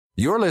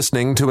You're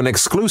listening to an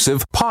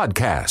exclusive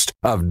podcast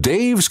of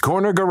Dave's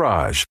Corner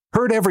Garage.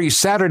 Heard every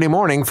Saturday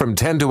morning from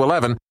 10 to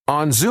 11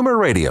 on Zoomer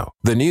Radio,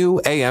 the new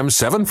AM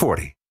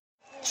 740.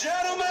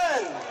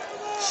 Gentlemen,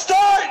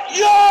 start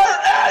your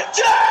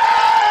engine!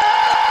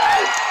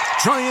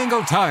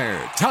 Triangle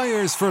Tire,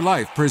 Tires for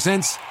Life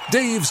presents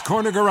Dave's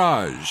Corner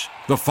Garage.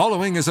 The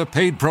following is a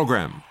paid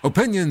program.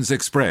 Opinions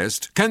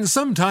expressed can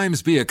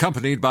sometimes be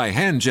accompanied by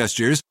hand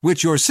gestures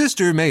which your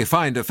sister may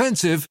find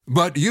offensive,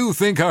 but you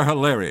think are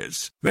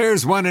hilarious.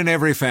 There's one in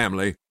every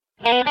family.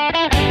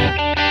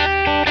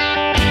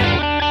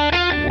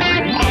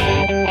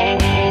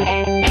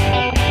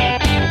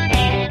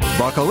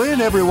 Buckle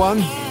in, everyone.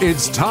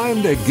 It's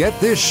time to get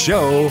this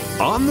show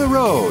on the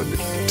road.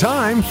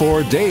 Time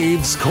for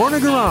Dave's Corner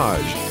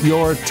Garage,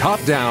 your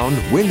top-down,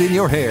 wind in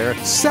your hair,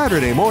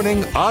 Saturday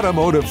morning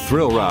automotive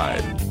thrill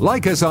ride.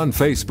 Like us on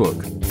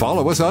Facebook,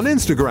 follow us on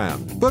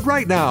Instagram, but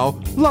right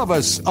now, love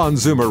us on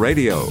Zoomer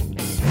Radio.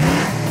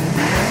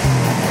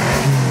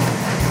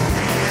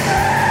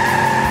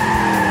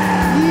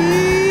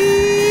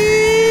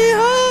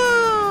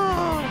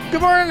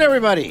 Good morning,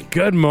 everybody.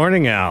 Good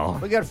morning, Al.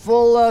 We got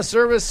full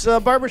service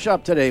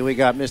barbershop today. We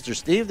got Mr.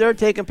 Steve there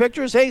taking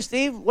pictures. Hey,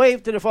 Steve,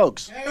 wave to the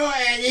folks. Hello,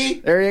 Eddie.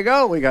 There you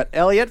go. We got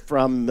Elliott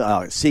from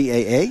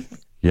CAA.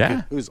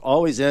 Yeah. Who's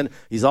always in.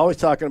 He's always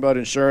talking about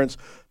insurance.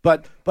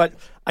 But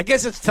I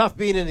guess it's tough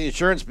being in the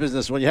insurance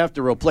business when you have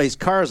to replace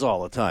cars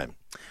all the time.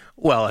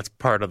 Well, it's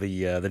part of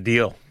the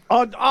deal.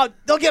 Oh,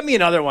 they'll get me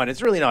another one.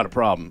 It's really not a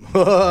problem.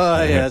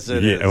 Yes,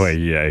 it is. Well,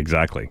 yeah,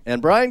 exactly.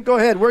 And Brian, go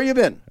ahead. Where you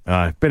been?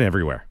 I've been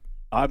everywhere.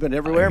 I've been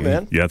everywhere,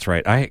 man. Yeah, that's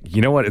right.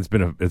 You know what? It's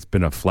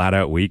been a flat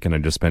out week, and I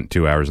just spent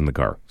 2 hours in the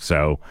car.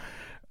 So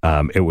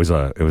it was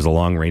a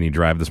long, rainy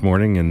drive this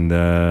morning, and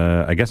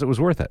I guess it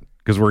was worth it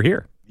because we're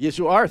here. Yes,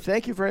 you are.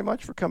 Thank you very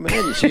much for coming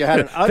in. So you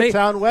had an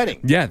out-of-town wedding.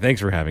 Yeah, thanks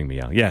for having me,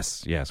 Al.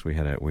 Yes, we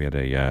had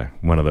a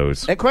one of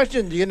those. And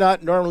question: do you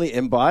not normally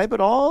imbibe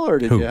at all, or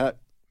did Who? you?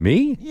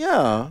 Me?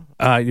 Yeah.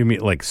 You mean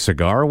like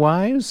cigar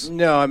wise?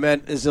 No, I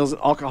meant is those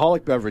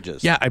alcoholic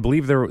beverages. Yeah, I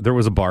believe there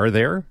was a bar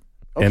there.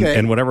 Okay.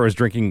 And whatever I was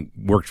drinking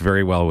worked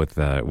very well with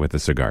the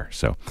cigar.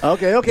 So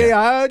Okay. Yeah.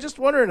 I was just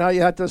wondering how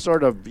you had to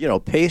sort of,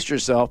 pace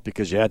yourself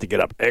because you had to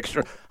get up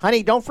extra.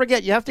 Honey, don't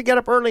forget, you have to get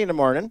up early in the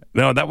morning.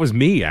 No, that was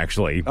me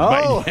actually.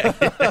 Oh.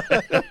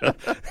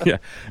 Yeah.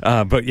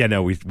 But yeah,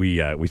 no,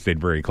 we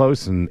stayed very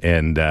close,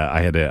 and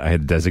I had a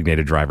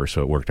designated driver,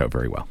 so it worked out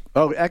very well.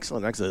 Oh,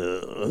 excellent.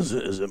 Is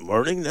it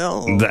morning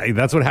now?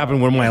 That's what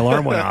happened when my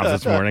alarm went off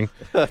this morning.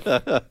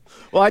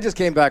 Well, I just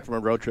came back from a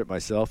road trip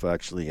myself,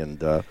 actually,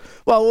 and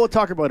we'll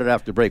talk about it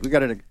after break. We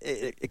got an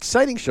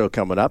exciting show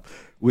coming up.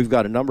 We've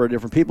got a number of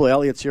different people.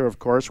 Elliott's here, of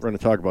course. We're going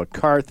to talk about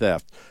car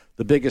theft.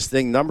 The biggest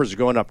thing, numbers are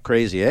going up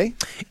crazy, eh?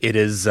 It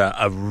is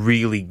a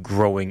really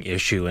growing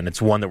issue, and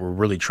it's one that we're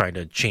really trying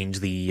to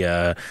change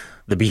the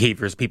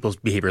people's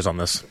behaviors on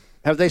this.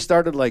 Have they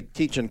started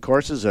teaching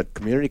courses at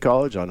community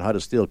college on how to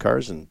steal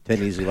cars and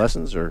 10 easy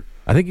lessons? Or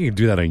I think you can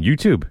do that on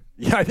YouTube.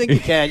 Yeah, I think you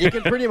can. You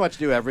can pretty much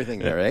do everything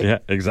there, eh? Yeah,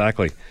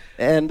 exactly.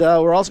 And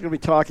we're also going to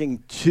be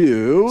talking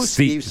to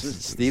Steve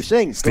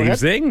Singh. Steve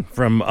Singh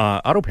from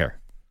AutoPair.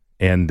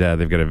 And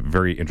they've got a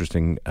very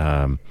interesting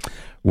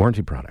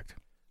warranty product.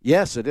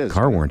 Yes, it is.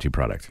 Car warranty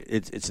product.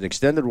 It's an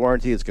extended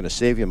warranty. It's going to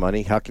save you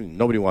money.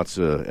 Everybody wants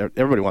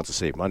to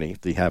save money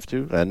if they have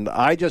to. And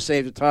I just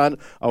saved a ton.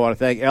 I want to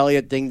thank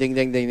Elliott. Ding, ding,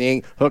 ding, ding,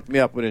 ding. Hooked me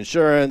up with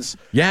insurance.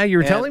 Yeah, you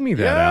were telling me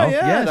that, Al.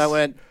 Yeah, yes. And I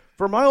went,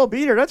 for my old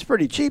beater, that's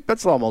pretty cheap.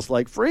 That's almost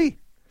like free.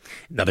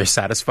 Another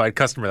satisfied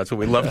customer. That's what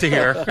we love to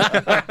hear.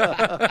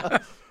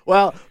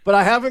 Well, but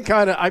I'm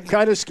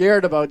kind of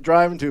scared about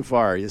driving too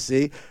far, you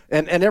see.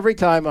 And every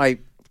time I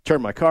turn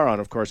my car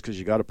on, of course, because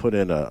you got to put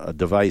in a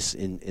device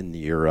in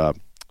your what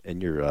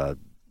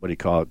do you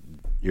call it?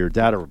 Your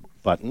data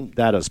button,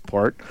 data's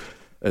port.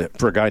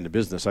 For a guy in the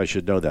business, I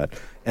should know that.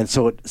 And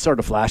so it sort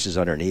of flashes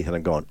underneath, and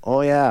I'm going,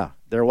 oh yeah,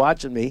 they're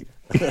watching me.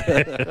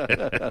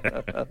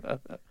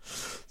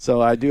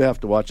 So I do have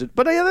to watch it.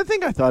 But the other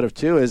thing I thought of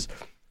too is,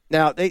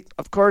 now they,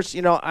 of course,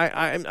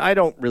 I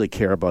don't really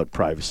care about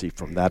privacy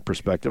from that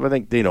perspective. I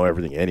think they know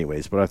everything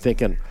anyways. But I'm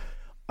thinking,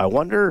 I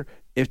wonder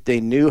if they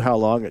knew how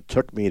long it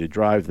took me to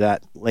drive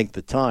that length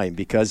of time,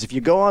 because if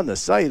you go on the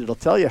site, it'll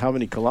tell you how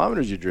many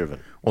kilometers you've driven.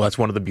 Well, that's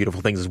one of the beautiful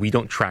things is we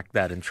don't track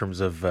that in terms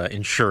of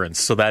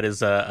insurance. So that is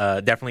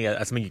definitely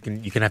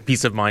something you can have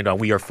peace of mind on.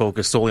 We are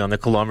focused solely on the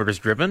kilometers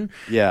driven.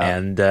 Yeah.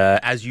 And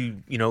as you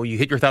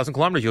hit your 1,000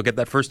 kilometers, you'll get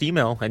that first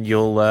email and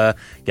you'll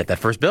get that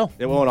first bill.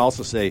 It won't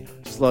also say,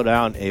 slow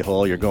down,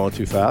 a-hole, you're going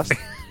too fast.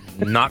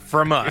 Not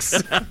from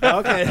us.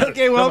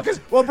 Okay.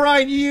 Well,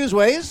 Brian, you use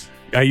Waze?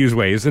 I use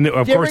Waze, and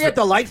of Did you course, ever get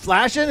the light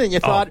flashing, and you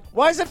thought,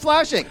 why is it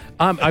flashing?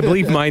 I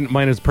believe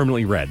mine is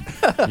permanently red.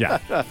 Yeah.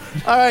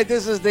 All right,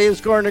 this is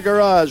Dave's Corner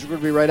Garage. We're going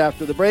to be right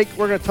after the break.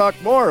 We're going to talk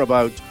more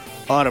about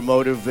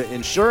automotive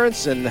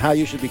insurance and how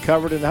you should be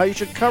covered and how you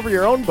should cover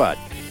your own butt.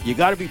 You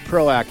got to be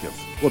proactive.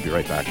 We'll be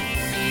right back.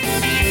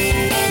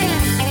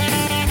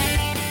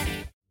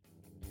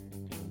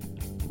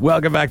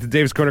 Welcome back to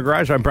Dave's Corner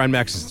Garage. I'm Brian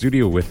Max in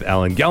studio with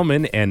Alan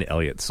Gelman and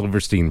Elliott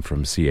Silverstein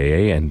from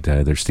CAA, and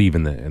there's Steve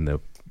in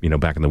the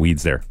back in the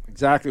weeds there.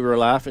 Exactly. We're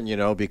laughing,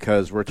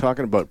 because we're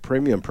talking about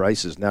premium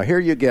prices. Now, here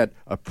you get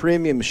a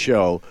premium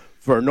show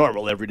for a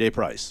normal everyday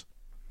price.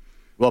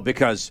 Well,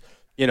 because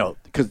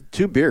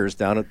 2 beers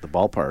down at the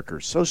ballpark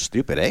are so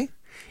stupid, eh?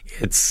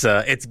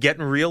 It's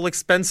getting real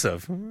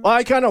expensive. Well,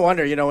 I kind of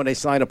wonder, when they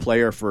sign a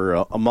player for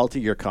a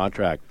multi-year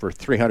contract for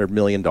 $300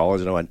 million,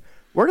 and I went,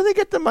 where do they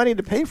get the money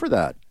to pay for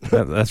that?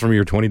 That's from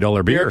your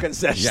 $20 beer.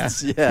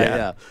 Concessions.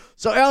 Yeah.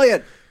 So,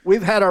 Elliott,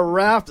 we've had a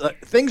raft.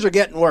 Things are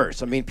getting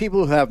worse. I mean,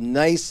 people who have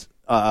nice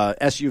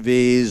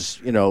SUVs,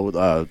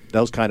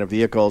 those kind of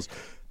vehicles,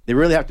 they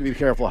really have to be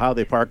careful how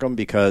they park them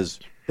because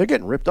they're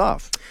getting ripped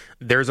off.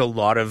 There's a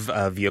lot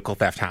of vehicle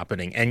theft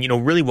happening. And,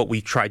 really what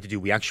we tried to do,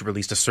 we actually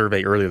released a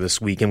survey earlier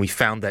this week, and we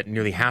found that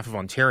nearly half of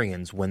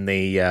Ontarians, when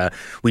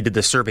we did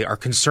the survey, are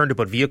concerned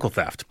about vehicle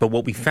theft. But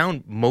what we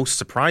found most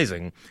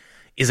surprising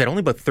is that only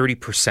about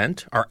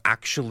 30% are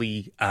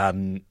actually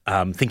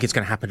think it's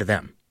going to happen to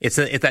them. It's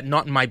that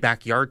not in my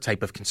backyard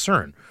type of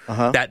concern,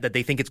 that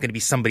they think it's going to be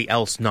somebody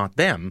else, not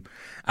them.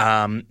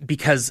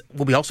 Because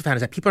what we also found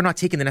is that people are not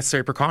taking the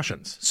necessary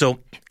precautions. So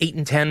 8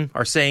 in 10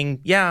 are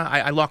saying,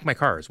 I lock my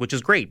cars, which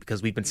is great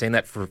because we've been saying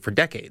that for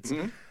decades.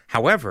 Mm-hmm.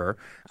 However,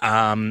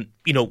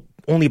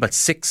 only about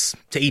 6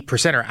 to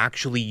 8% are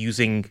actually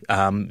using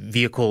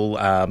vehicle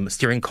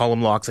steering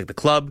column locks like the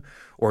club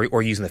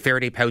or using the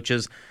Faraday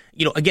pouches.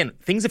 Again,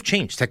 things have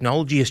changed.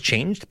 Technology has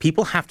changed.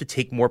 People have to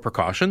take more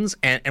precautions,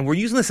 and we're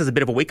using this as a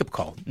bit of a wake-up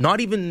call. Not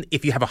even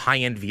if you have a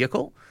high-end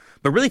vehicle,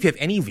 but really if you have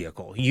any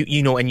vehicle,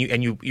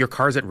 your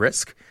car's at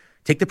risk,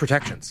 take the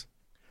protections.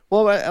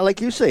 Well,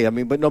 like you say,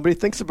 but nobody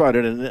thinks about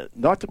it. And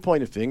not to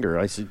point a finger,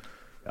 I said,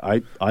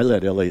 I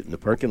let Elliott in the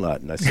parking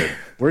lot, and I said,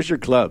 "Where's your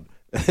club?"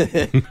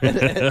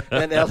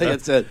 and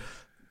Elliott said,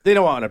 "They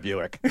don't want a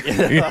Buick."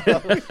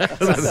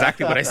 That's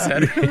exactly what I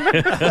said.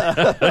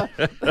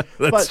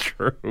 That's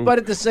true. But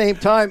at the same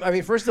time,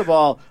 first of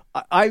all,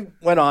 I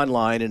went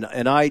online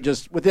and I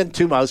just, within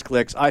 2 mouse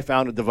clicks, I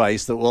found a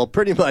device that will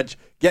pretty much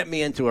get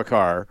me into a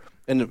car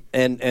and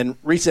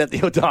reset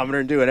the odometer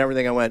and do it.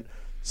 Everything. I went,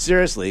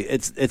 seriously,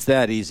 it's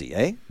that easy,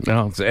 eh?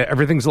 No,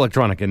 everything's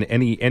electronic, and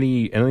any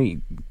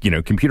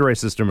computerized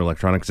system or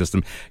electronic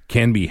system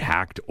can be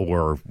hacked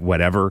or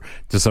whatever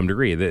to some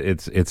degree.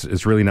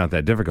 It's really not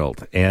that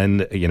difficult,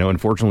 and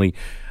unfortunately,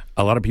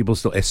 a lot of people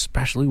still,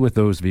 especially with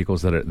those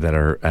vehicles that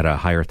are at a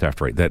higher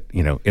theft rate. That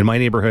in my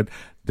neighborhood,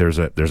 there's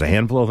a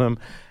handful of them.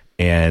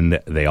 And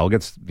they all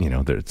get,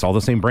 it's all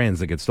the same brands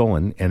that get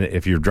stolen. And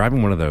if you're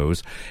driving one of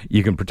those,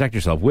 you can protect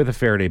yourself with a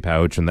Faraday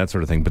pouch and that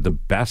sort of thing. But the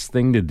best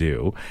thing to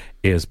do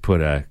is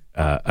put a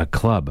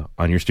club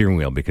on your steering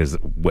wheel, because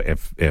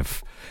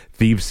if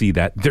thieves see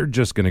that, they're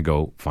just going to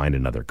go find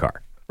another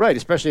car. Right,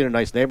 especially in a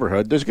nice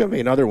neighborhood. There's going to be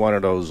another one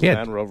of those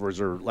Land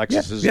Rovers or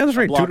Lexuses. Yeah, that's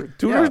right.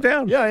 Two doors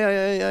down.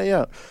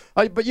 Yeah.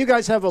 But you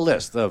guys have a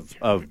list of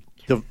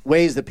the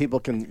ways that people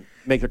can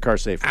make their car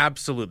safer.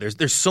 Absolutely.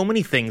 There's so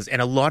many things,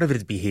 and a lot of it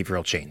is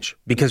behavioral change.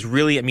 Because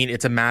really,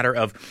 it's a matter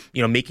of,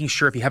 making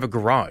sure if you have a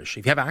garage,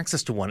 if you have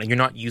access to one and you're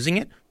not using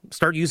it,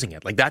 start using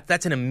it. Like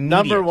that's an immediate...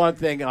 Number one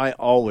thing I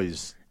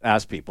always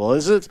ask people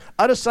is it's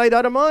out of sight,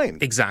 out of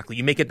mind. Exactly.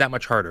 You make it that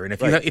much harder. And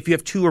if you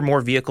have 2 or more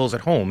vehicles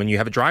at home and you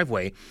have a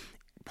driveway,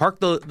 park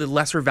the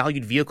lesser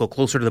valued vehicle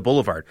closer to the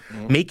boulevard.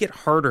 Mm-hmm. Make it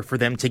harder for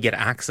them to get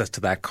access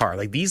to that car.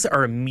 Like, these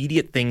are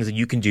immediate things that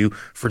you can do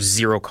for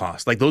zero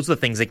cost. Like, those are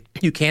the things that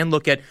you can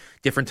look at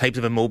different types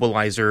of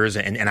immobilizers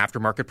and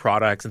aftermarket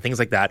products and things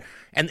like that.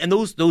 And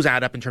those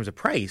add up in terms of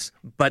price.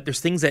 But there's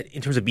things that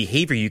in terms of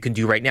behavior you can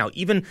do right now.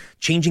 Even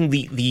changing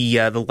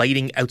the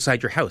lighting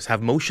outside your house,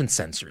 have motion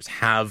sensors,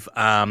 have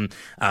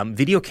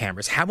video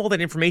cameras, have all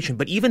that information.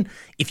 But even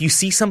if you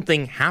see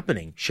something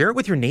happening, share it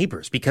with your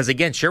neighbors, because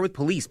again, share it with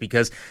police,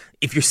 because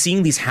if you're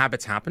seeing these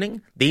habits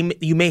happening,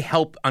 you may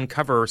help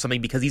uncover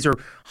something, because these are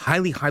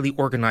highly, highly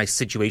organized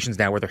situations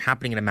now where they're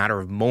happening in a matter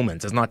of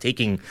moments. It's not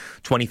taking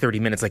 20, 30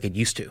 minutes like it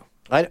used to.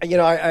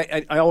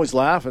 I always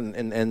laugh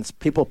and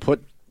people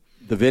put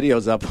the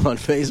videos up on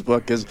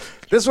Facebook, because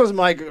this was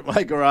my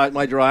garage,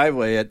 my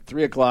driveway at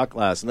 3:00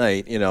 last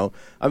night.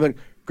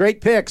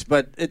 Great pics,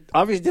 but it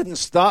obviously didn't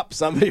stop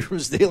somebody from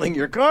stealing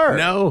your car.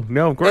 No,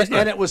 of course not.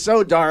 And it was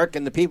so dark,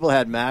 and the people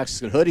had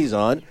masks and hoodies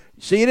on,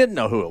 so you didn't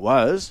know who it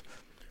was.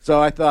 So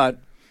I thought,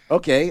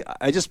 okay,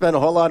 I just spent a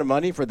whole lot of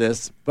money for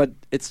this, but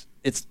it's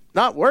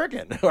not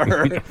working.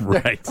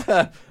 Right.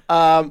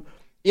 I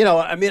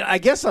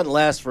guess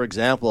unless, for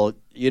example,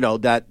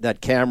 that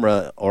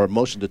camera or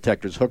motion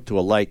detector is hooked to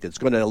a light that's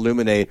going to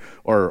illuminate,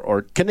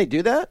 or can they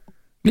do that?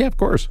 Yeah, of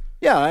course.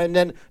 Yeah, and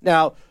then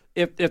now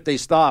if they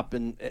stop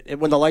and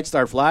when the lights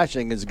start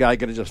flashing, is the guy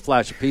going to just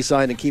flash a peace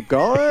sign and keep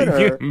going?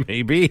 Or?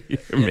 Maybe.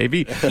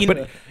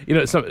 But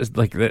it's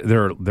like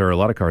there are a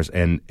lot of cars,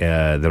 and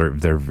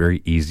they're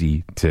very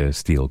easy to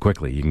steal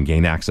quickly. You can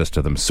gain access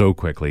to them so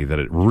quickly that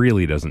it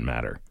really doesn't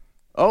matter.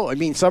 Oh,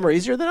 some are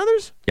easier than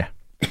others? Yeah.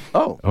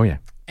 Oh yeah.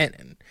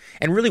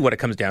 And really what it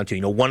comes down to,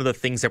 one of the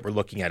things that we're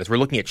looking at is we're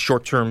looking at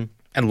short-term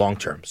and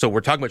long-term. So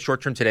we're talking about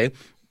short-term today.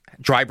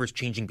 drivers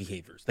changing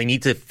behaviors. They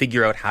need to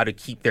figure out how to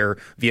keep their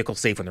vehicle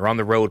safe when they're on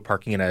the road,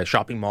 parking in a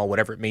shopping mall,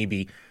 whatever it may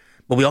be.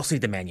 But we also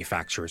need the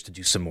manufacturers to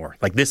do some more.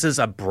 Like, this is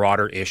a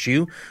broader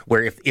issue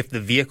where if the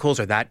vehicles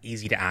are that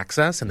easy to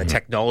access and the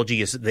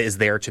technology is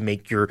there to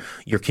make your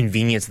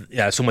convenience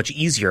so much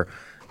easier,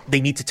 they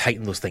need to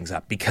tighten those things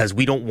up, because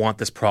we don't want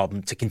this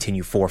problem to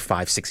continue 4,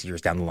 5, 6 years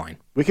down the line.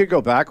 We could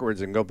go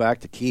backwards and go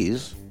back to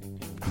keys.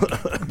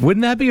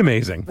 Wouldn't that be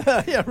amazing?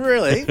 Yeah,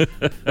 really.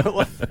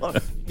 Well,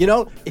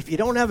 if you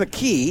don't have a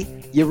key,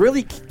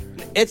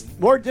 it's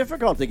more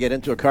difficult to get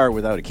into a car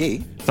without a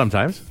key.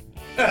 Sometimes.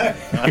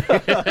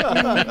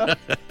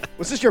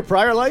 Was this your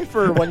prior life,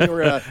 or when you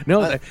were an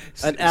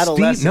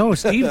adolescent?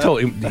 Steve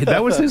told him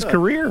that was his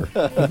career.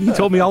 He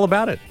told me all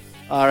about it.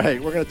 All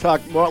right, we're going to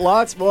talk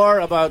lots more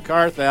about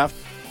car theft,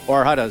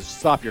 or how to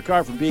stop your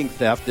car from being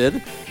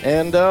thefted,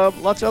 and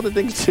lots of other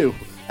things too.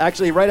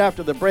 Actually, right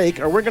after the break,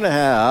 we're going to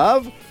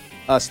have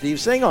Steve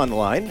Singh on the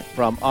line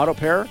from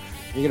AutoPair.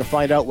 You're going to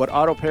find out what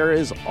AutoPair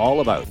is all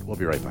about. We'll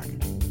be right back.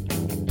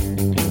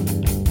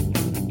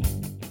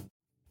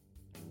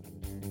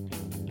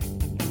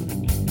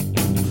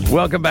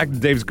 Welcome back to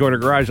Dave's Corner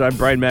Garage. I'm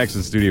Brian Max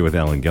in studio with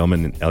Alan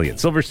Gelman and Elliott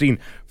Silverstein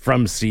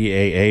from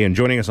CAA. And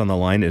joining us on the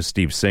line is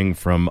Steve Singh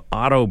from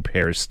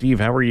AutoPair. Steve,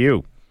 how are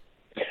you?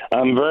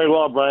 I'm very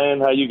well,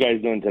 Brian. How are you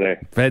guys doing today?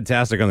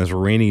 Fantastic on this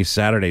rainy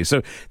Saturday.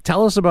 So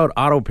tell us about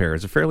AutoPair.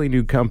 It's a fairly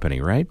new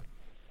company, right?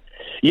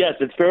 Yes,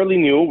 it's fairly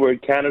new. We're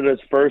Canada's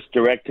first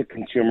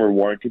direct-to-consumer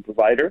warranty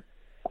provider.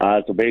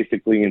 So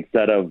basically,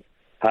 instead of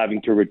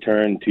having to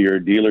return to your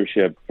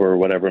dealership for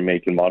whatever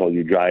make and model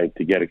you drive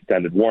to get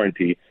extended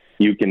warranty,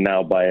 you can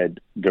now buy it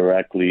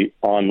directly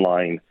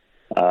online,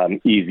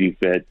 easy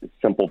fit,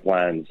 simple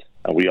plans.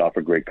 We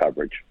offer great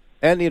coverage.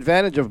 And the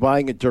advantage of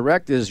buying it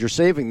direct is you're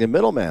saving the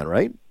middleman,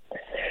 right?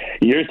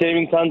 You're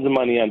saving tons of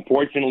money.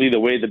 Unfortunately, the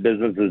way the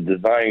business is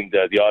designed,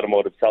 the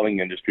automotive selling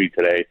industry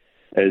today,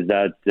 is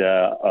that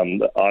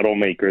the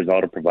automakers,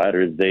 auto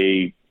providers,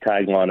 they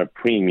tag on a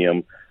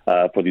premium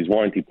for these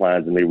warranty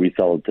plans, and they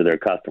resell it to their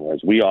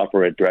customers. We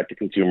offer it direct to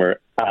consumer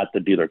at the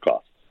dealer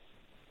cost.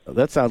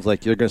 That sounds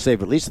like you're going to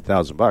save at least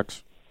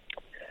 $1,000.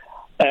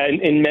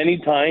 And in many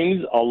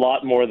times, a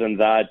lot more than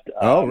that.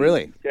 Oh,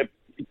 really?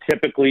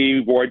 Typically,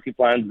 warranty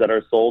plans that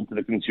are sold to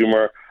the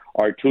consumer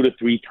are 2 to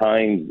 3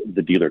 times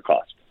the dealer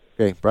cost.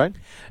 Okay, Brian?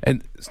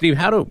 And Steve,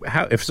 how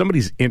if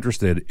somebody's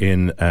interested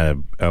in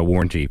a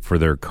warranty for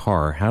their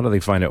car, how do they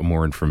find out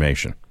more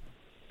information?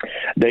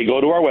 They go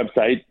to our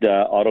website,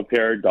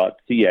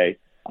 autopair.ca.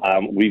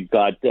 We've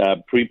got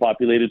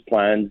pre-populated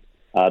plans.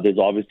 There's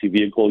obviously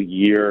vehicle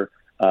year,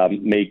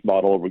 make,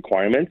 model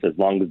requirements. As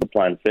long as the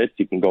plan fits,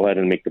 you can go ahead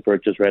and make the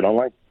purchase right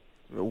online.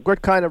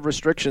 What kind of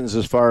restrictions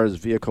as far as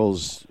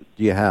vehicles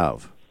do you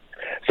have?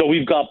 So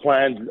we've got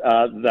plans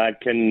that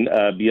can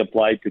be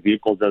applied to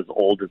vehicles as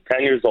old as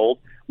 10 years old,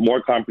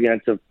 more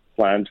comprehensive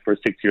plans for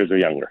 6 years or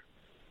younger.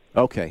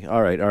 Okay,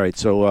 all right.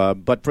 So,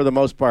 but for the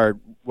most part,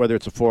 whether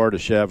it's a Ford, a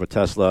Chev, a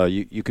Tesla,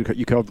 you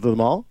cover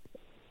them all?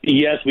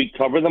 Yes, we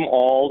cover them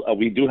all.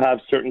 We do have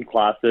certain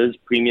classes,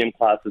 premium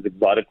classes,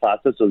 exotic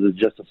classes, so there's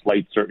just a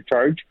slight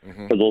surcharge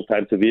for those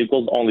types of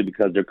vehicles, only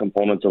because their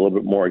components are a little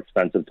bit more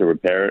expensive to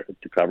repair,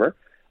 to cover.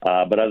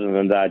 But other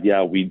than that,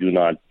 yeah, we do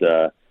not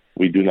say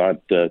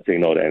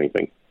no to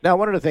anything. Now,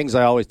 one of the things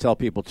I always tell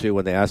people, too,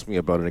 when they ask me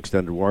about an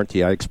extended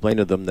warranty, I explain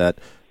to them that,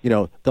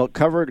 they'll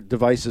cover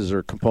devices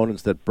or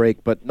components that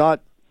break, but not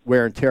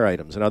wear and tear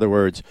items. In other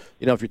words,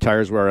 if your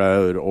tires wear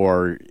out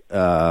or,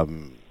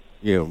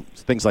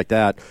 things like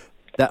that,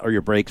 or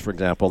your brakes, for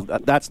example,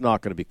 that's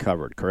not going to be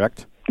covered,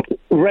 correct?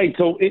 Right.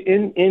 So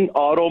in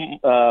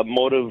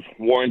automotive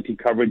warranty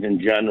coverage in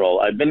general,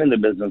 I've been in the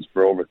business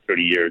for over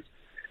 30 years.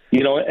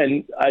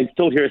 And I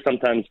still hear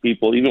sometimes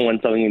people, even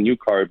when selling a new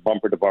car,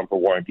 bumper-to-bumper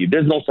warranty.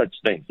 There's no such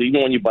thing. So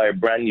even when you buy a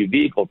brand new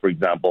vehicle, for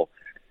example,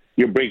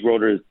 your brake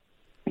rotors,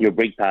 your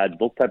brake pads,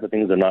 those type of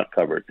things are not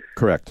covered.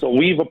 Correct. So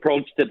we've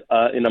approached it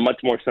in a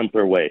much more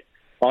simpler way.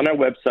 On our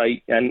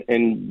website, and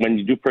when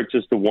you do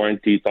purchase the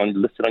warranty, it's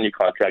listed on your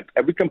contract.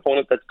 Every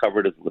component that's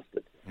covered is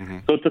listed.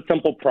 So it's a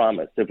simple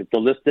promise. If it's a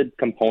listed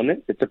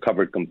component, it's a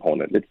covered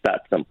component. It's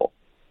that simple.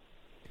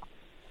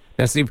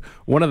 Now, Steve,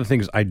 one of the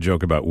things I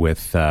joke about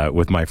with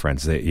my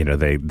friends, they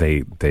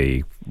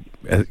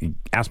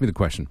ask me the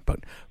question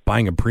about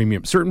buying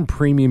certain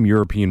premium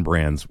European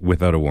brands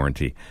without a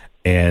warranty,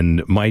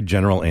 and my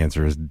general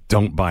answer is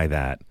don't buy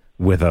that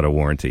without a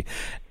warranty.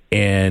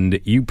 And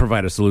you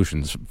provide a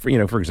solution.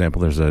 For example,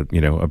 there's a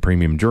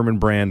premium German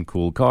brand,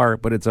 cool car,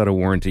 but it's out of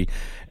warranty,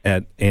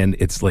 and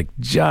it's like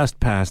just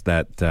past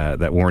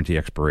that warranty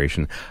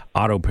expiration.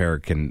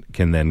 AutoPair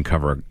can then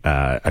cover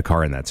a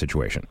car in that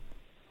situation.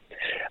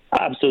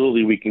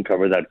 Absolutely, we can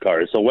cover that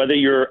car. So whether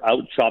you're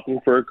out shopping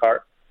for a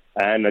car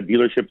and a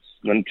dealership's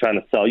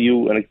trying to sell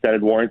you an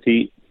extended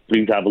warranty,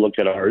 please have a look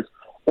at ours.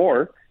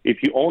 Or if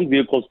you own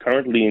vehicles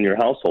currently in your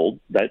household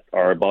that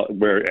are about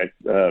where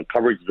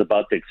coverage is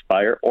about to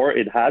expire or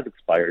it has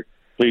expired,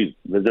 please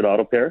visit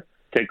AutoPair,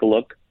 take a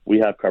look, we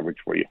have coverage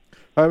for you.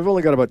 I've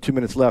only got about 2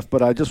 minutes left,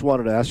 but I just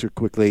wanted to ask you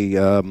quickly,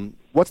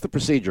 what's the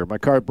procedure? My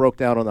car broke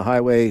down on the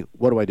highway.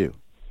 What do I do?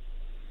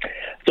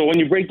 So when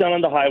you break down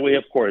on the highway,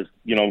 of course,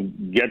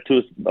 get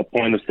to a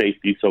point of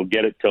safety. So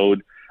get it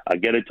towed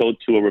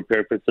to a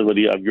repair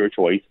facility of your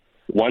choice.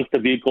 Once the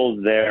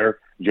vehicle's there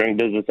during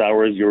business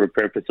hours, your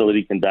repair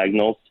facility can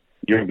diagnose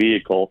your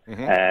vehicle.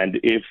 Mm-hmm. And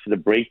if the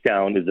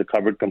breakdown is a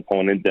covered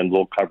component, then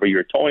we'll cover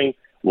your towing.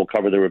 We'll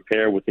cover the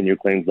repair within your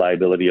claims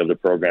liability of the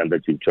program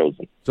that you've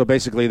chosen. So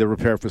basically the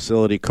repair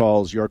facility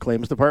calls your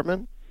claims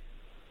department?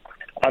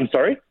 I'm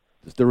sorry?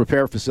 The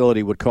repair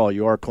facility would call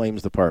your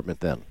claims department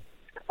then?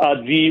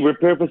 The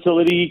repair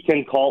facility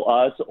can call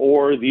us,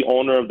 or the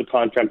owner of the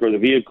contract or the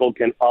vehicle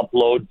can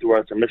upload to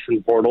our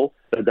submission portal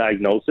the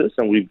diagnosis,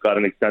 and we've got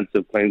an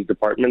extensive claims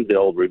department.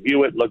 They'll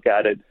review it, look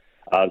at it,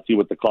 see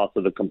what the cost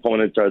of the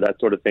components are, that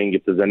sort of thing.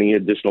 If there's any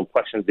additional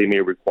questions they may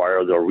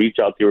require, they'll reach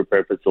out to your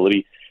repair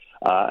facility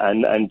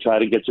and try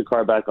to get your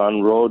car back on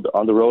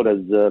the road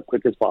as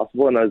quick as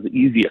possible and as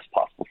easy as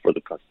possible for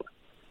the customer.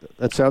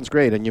 That sounds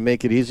great, and you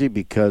make it easy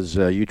because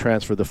you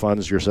transfer the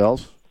funds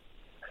yourselves?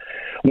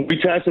 We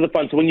transfer the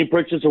funds. So when you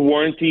purchase a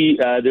warranty,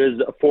 there's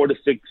a 4 to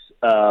 6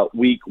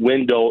 week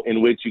window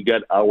in which you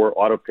get our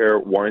auto repair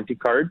warranty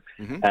card,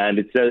 mm-hmm. and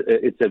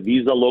it's a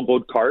Visa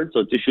logoed card,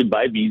 so it's issued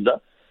by Visa.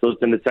 So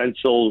it's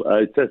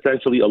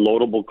essentially a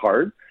loadable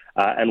card,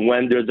 and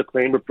when there's a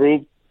claim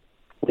approved,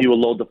 you will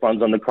load the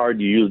funds on the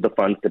card. You use the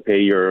funds to pay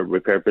your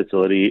repair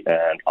facility,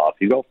 and off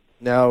you go.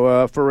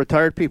 Now, for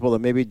retired people that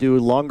maybe do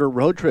longer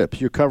road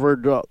trips, you're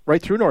covered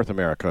right through North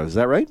America. Is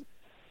that right?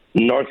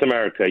 North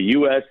America,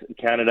 U.S.,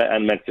 Canada,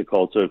 and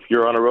Mexico. So if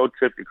you're on a road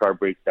trip, your car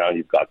breaks down,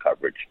 you've got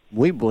coverage.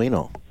 Muy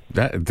bueno.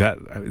 That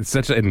it's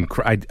such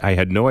I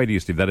had no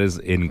idea, Steve. That is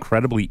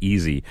incredibly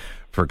easy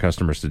for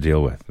customers to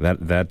deal with.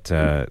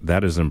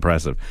 That is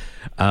impressive.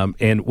 And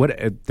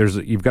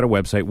you've got a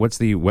website. What's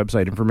the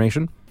website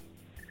information?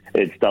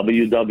 It's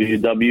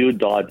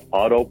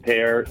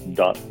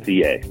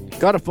www.autopair.ca.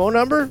 Got a phone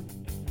number?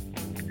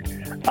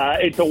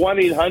 It's a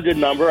 1-800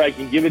 number. I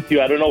can give it to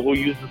you. I don't know who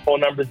uses phone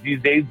numbers these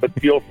days, but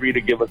feel free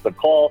to give us a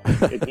call.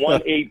 It's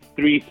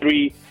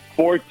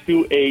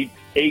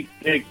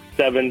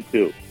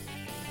 1-833-428-8672.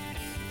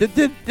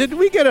 Did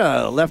we get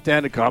a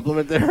left-handed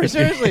compliment there?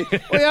 Seriously,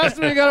 we asked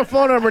him if he got a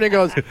phone number, and he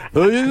goes,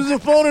 "Who uses a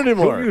phone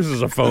anymore? Who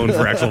uses a phone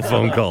for actual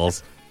phone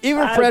calls?"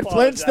 Even Fred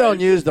Flintstone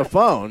used a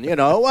phone. It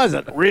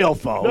wasn't a real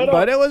phone,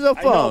 but it was a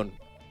phone.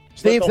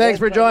 Steve, thanks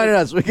for joining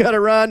us. We got to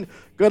run.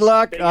 Good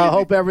luck.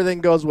 Hope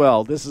everything goes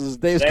well. This is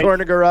Dave's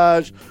Corner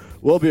Garage.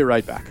 We'll be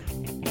right back.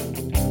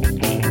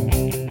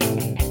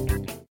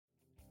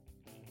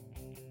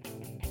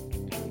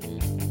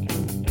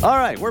 All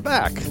right, we're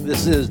back.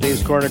 This is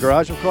Dave's Corner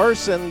Garage, of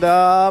course, and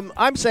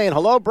I'm saying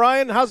hello,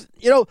 Brian. I'm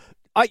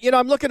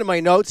looking at my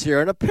notes here,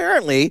 and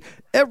apparently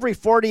every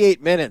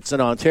 48 minutes in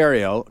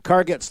Ontario, a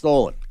car gets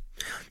stolen.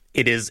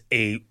 It is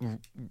a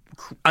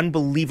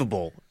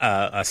unbelievable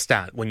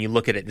stat when you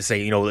look at it and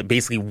say,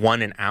 basically less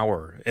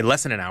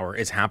than an hour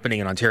is happening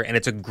in Ontario, and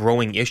it's a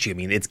growing issue. I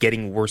mean, it's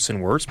getting worse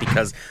and worse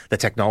because the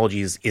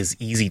technology is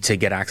easy to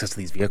get access to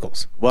these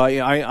vehicles. Well,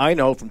 I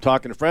know from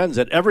talking to friends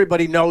that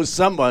everybody knows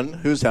someone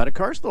who's had a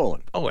car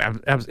stolen. Oh,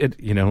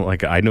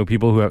 I know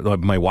people who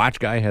have, my watch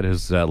guy had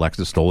his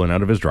Lexus stolen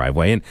out of his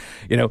driveway, and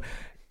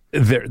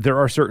there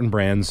are certain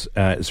brands,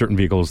 certain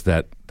vehicles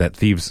that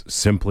thieves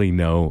simply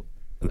know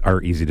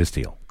are easy to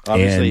steal.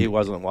 Obviously, he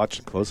wasn't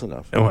watching close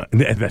enough. Well,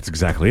 that's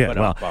exactly it.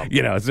 Well,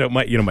 so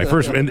my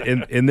first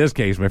in this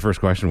case, my first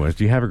question was,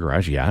 "Do you have a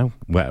garage?" Yeah.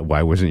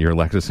 Why wasn't your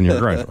Lexus in your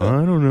garage?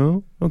 I don't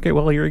know. Okay,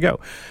 well, here you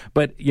go.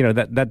 But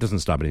that doesn't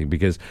stop anything,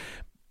 because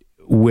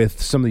with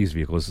some of these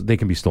vehicles, they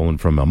can be stolen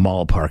from a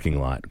mall parking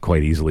lot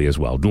quite easily as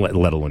well,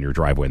 let alone your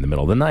driveway in the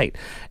middle of the night.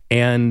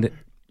 And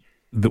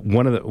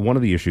one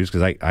of the issues,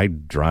 because I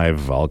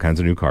drive all kinds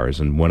of new cars,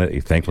 and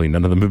thankfully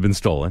none of them have been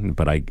stolen,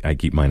 but I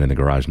keep mine in the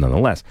garage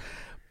nonetheless.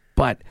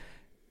 But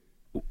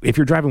if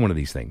you're driving one of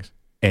these things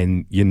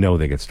and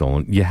they get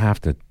stolen, you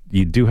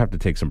do have to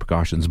take some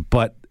precautions.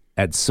 But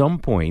at some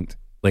point,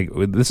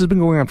 this has been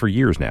going on for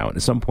years now, and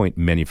at some point,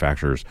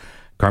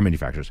 car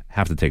manufacturers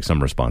have to take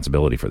some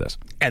responsibility for this.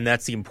 And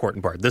that's the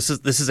important part. This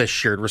is a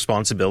shared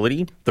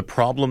responsibility. The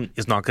problem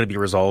is not going to be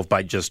resolved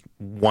by just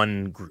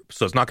one group.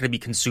 So it's not going to be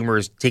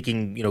consumers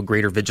taking,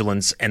 greater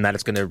vigilance and that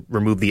it's going to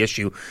remove the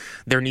issue.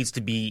 There needs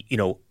to be,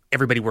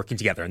 everybody working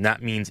together. And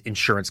that means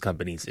insurance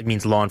companies. It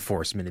means law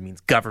enforcement. It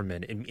means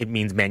government. It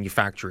means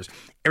manufacturers.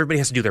 Everybody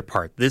has to do their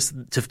part.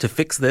 To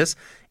fix this,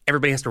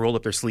 everybody has to roll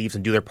up their sleeves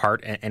and do their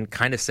part and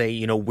kind of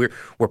say,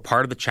 we're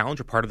part of the challenge,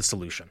 we're part of the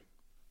solution.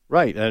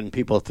 Right, and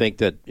people think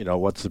that,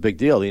 what's the big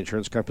deal? The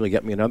insurance company will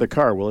get me another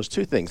car. Well, there's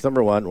two things.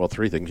 Number one,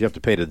 three things. You have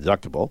to pay the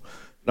deductible.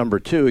 Number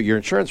two, your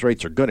insurance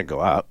rates are going to go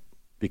up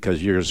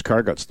because your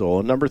car got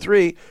stolen. Number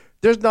three,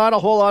 there's not a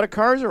whole lot of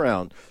cars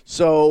around.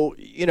 So,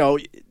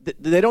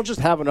 they don't just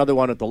have another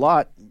one at the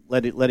lot,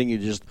 letting you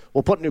just,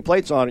 put new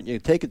plates on it and you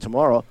take it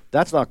tomorrow.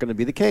 That's not going to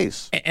be the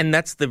case. And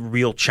that's the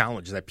real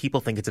challenge, that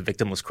people think it's a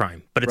victimless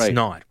crime, but it's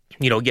not.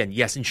 Again,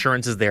 yes,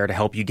 insurance is there to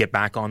help you get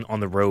back on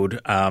the road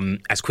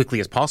as quickly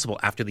as possible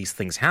after these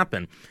things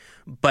happen.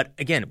 But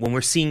again, when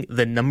we're seeing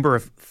the number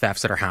of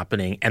thefts that are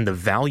happening and the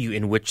value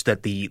in which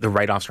that the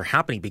write-offs are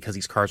happening because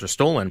these cars are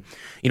stolen,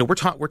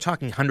 we're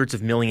talking hundreds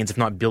of millions, if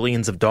not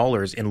billions of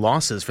dollars in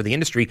losses for the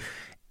industry.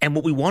 And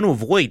what we want to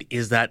avoid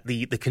is that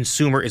the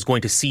consumer is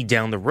going to see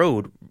down the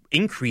road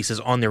increases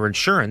on their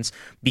insurance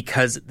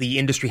because the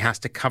industry has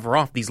to cover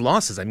off these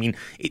losses. I mean,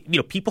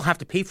 people have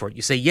to pay for it.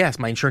 You say, yes,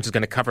 my insurance is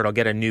going to cover it. I'll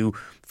get a new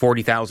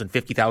 $40,000,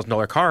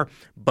 $50,000 car.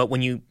 But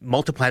when you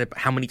multiply it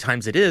how many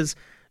times it is,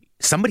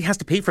 somebody has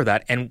to pay for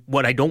that. And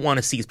what I don't want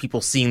to see is people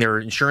seeing their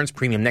insurance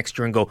premium next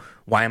year and go,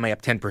 why am I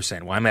up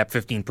 10%? Why am I up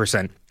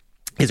 15%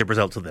 as a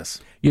result of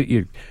this?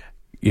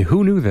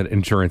 Who knew that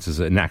insurance is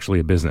actually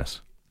a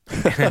business?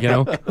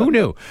 Who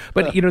knew?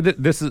 But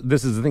this is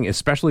the thing,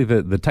 especially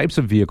the types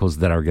of vehicles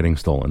that are getting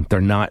stolen.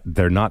 They're not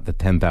the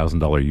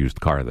 $10,000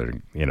 used car that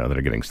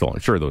are getting stolen.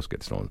 Sure, those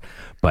get stolen,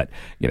 but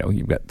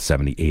you've got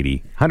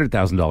 $70,000, $80,000,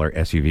 $100,000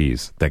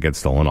 SUVs that get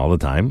stolen all the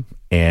time,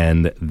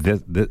 and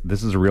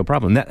this is a real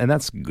problem. And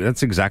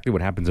that's exactly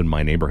what happens in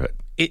my neighborhood.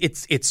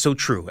 It's so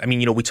true. I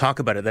mean, we talk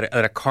about it that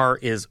a car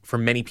is, for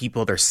many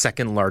people, their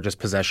second largest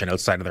possession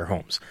outside of their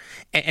homes.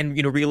 And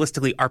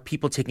realistically, are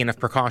people taking enough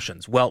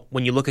precautions? Well,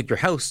 when you look at your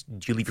house,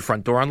 do you leave your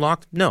front door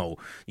unlocked? No.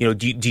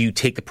 Do you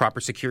take the proper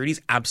securities?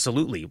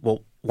 Absolutely.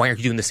 Well, why aren't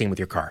you doing the same with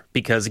your car?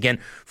 Because again,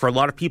 for a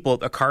lot of people,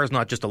 a car is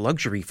not just a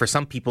luxury. For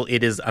some people,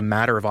 it is a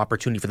matter of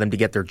opportunity for them to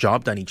get their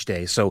job done each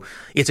day. So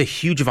it's a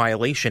huge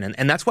violation.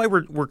 And that's why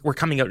we're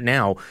coming out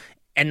now.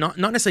 And not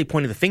necessarily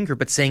pointing the finger,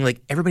 but saying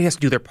like everybody has to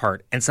do their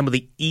part. And some of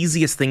the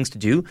easiest things to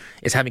do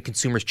is having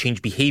consumers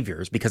change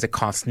behaviors because it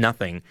costs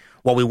nothing,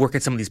 while we work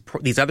at some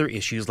of these other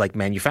issues like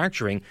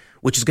manufacturing,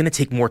 which is going to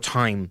take more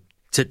time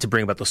to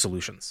bring about those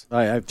solutions.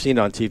 I've seen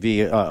on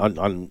TV,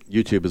 on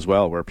YouTube as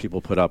well, where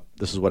people put up,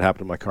 this is what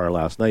happened to my car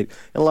last night.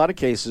 In a lot of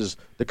cases,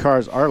 the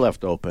cars are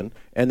left open,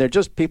 and they're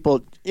just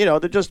people, they're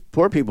just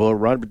poor people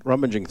who are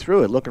rummaging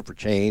through it, looking for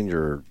change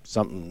or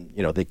something,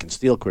 they can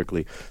steal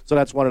quickly. So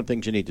that's one of the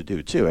things you need to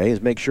do, too, is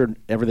make sure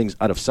everything's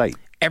out of sight.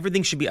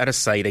 Everything should be out of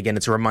sight. Again,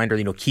 it's a reminder,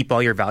 keep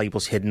all your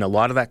valuables hidden. A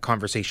lot of that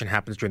conversation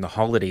happens during the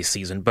holiday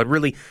season, but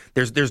really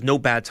there's no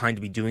bad time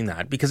to be doing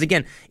that because,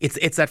 again,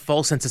 it's that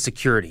false sense of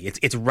security.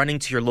 It's running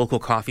to your local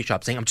coffee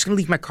shop saying, I'm just going to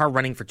leave my car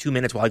running for 2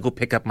 minutes while I go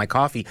pick up my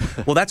coffee.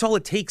 Well, that's all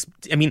it takes.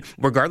 I mean,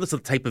 regardless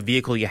of the type of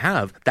vehicle you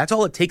have, that's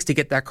all it takes to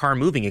get that car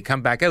moving. You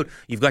come back out,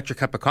 you've got your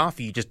cup of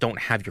coffee, you just don't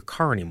have your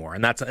car anymore,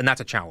 and that's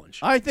a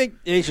challenge. I think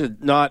they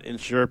should not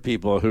insure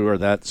people who are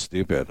that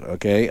stupid,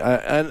 okay?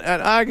 And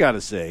I got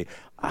to say,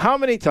 how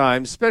many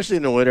times, especially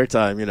in the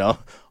wintertime,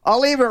 I'll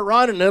leave it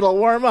running, it'll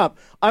warm up.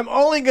 I'm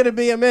only going to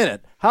be a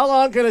minute. How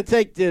long can it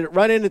take to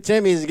run into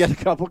Timmy's and get a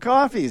couple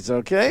coffees,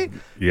 okay?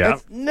 Yeah.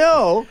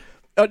 No.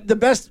 The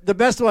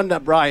best one,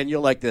 Brian,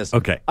 you'll like this.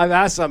 Okay. I've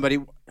asked somebody,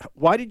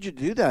 why did you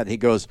do that? He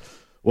goes,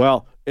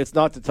 well, it's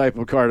not the type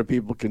of car that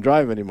people can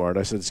drive anymore. And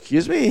I said,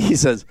 excuse me? He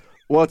says,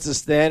 well, it's a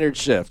standard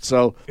shift.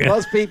 So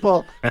most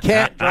people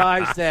can't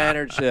drive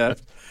standard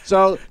shift.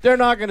 So they're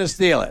not going to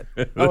steal it.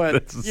 I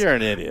went, you're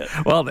an idiot.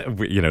 Well,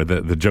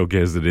 the joke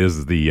is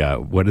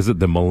what is it?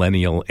 The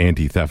millennial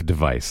anti-theft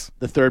device.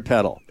 The third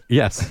pedal.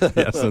 Yes,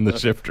 and the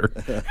shifter.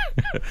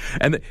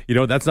 And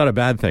that's not a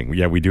bad thing.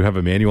 Yeah, we do have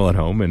a manual at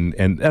home,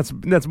 and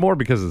that's more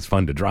because it's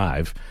fun to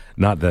drive,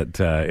 not that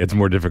it's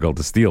more difficult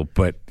to steal.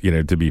 But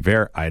to be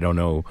fair, I don't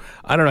know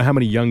how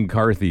many young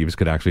car thieves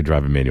could actually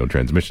drive a manual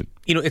transmission.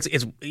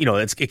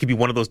 It could be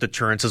one of those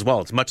deterrents as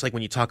well. It's much like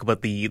when you talk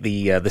about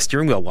the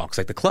steering wheel locks,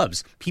 like the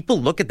clubs.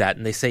 People look at that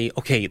and they say,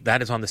 okay,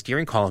 that is on the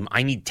steering column.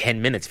 I need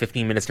 10 minutes,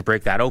 15 minutes to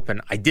break that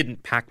open. I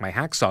didn't pack my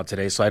hacksaw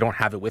today, so I don't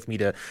have it with me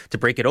to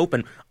break it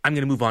open. I'm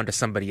going to move on to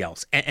somebody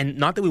else. And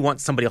not that we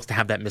want somebody else to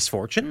have that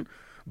misfortune,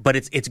 but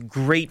it's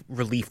great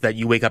relief that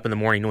you wake up in the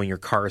morning knowing your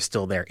car is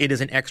still there. It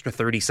is an extra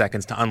 30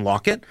 seconds to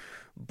unlock it,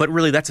 but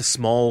really that's a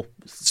small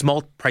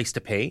price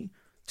to pay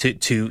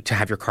to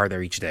have your car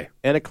there each day.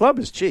 And a club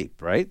is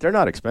cheap, right? They're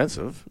not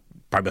expensive.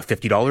 Probably about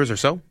 $50 or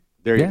so.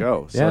 There you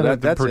go. So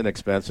that's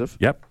inexpensive.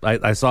 Yep.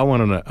 I saw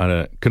one on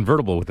a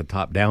convertible with the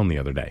top down the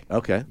other day.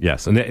 Okay.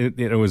 Yes, and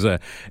it was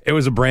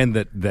a brand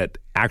that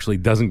actually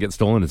doesn't get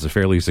stolen. It's a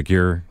fairly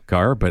secure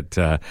car, but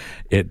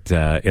it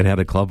had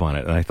a club on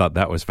it, and I thought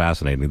that was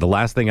fascinating. The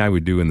last thing I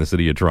would do in the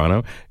city of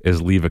Toronto is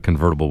leave a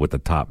convertible with the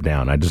top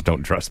down. I just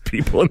don't trust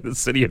people in the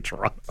city of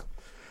Toronto.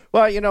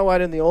 Well, you know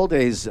what? In the old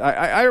days,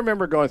 I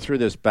remember going through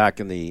this back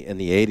in the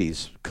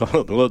 80s,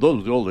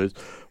 those old days,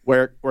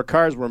 where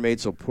cars were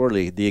made so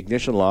poorly, the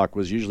ignition lock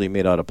was usually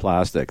made out of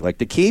plastic. Like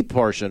the key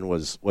portion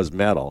was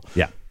metal,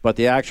 yeah, but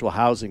the actual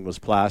housing was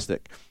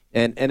plastic.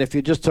 And if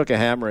you just took a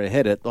hammer and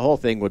hit it, the whole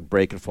thing would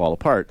break and fall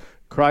apart.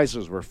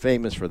 Chryslers were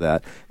famous for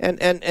that.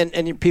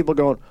 And people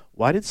going,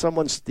 why did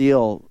someone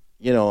steal,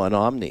 an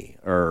Omni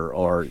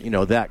or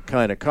that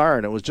kind of car?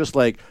 And it was just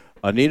like,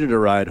 I needed a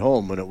ride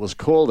home when it was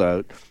cold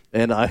out,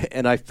 and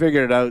I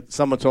figured it out.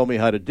 Someone told me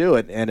how to do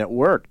it, and it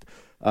worked.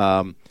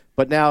 But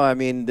But now, I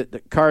mean, the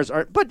cars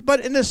aren't.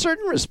 But in a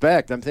certain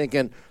respect, I'm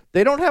thinking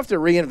they don't have to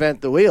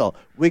reinvent the wheel.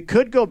 We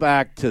could go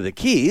back to the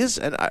keys,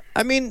 and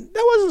I mean,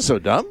 that wasn't so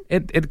dumb.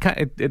 It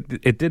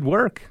did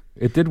work.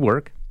 It did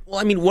work. Well,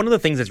 I mean, one of the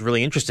things that's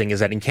really interesting is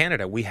that in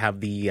Canada, we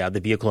have the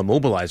vehicle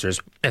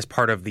immobilizers as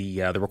part of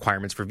the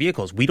requirements for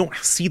vehicles. We don't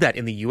see that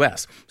in the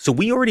U.S. So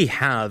we already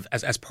have,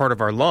 as part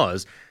of our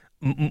laws,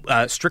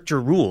 stricter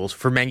rules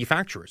for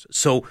manufacturers.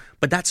 So,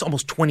 but that's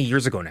almost 20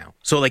 years ago now.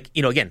 So, like,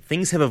 you know, again,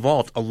 things have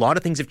evolved. A lot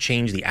of things have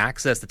changed. The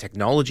access, the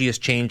technology has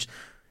changed.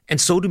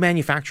 And so do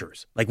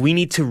manufacturers. Like, we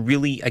need to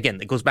really,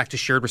 again, it goes back to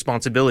shared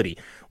responsibility.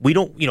 We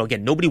don't, you know,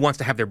 again, nobody wants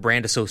to have their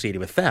brand associated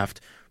with theft,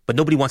 but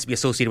nobody wants to be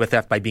associated with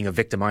theft by being a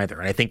victim either.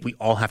 And I think we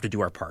all have to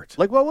do our part.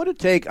 Like, what would it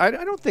take? I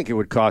don't think it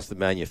would cost the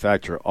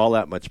manufacturer all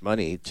that much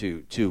money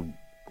to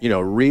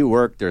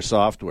rework their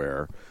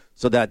software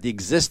so that the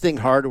existing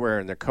hardware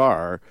in the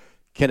car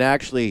can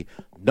actually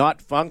not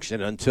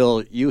function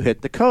until you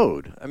hit the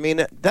code. I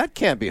mean, that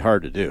can't be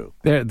hard to do.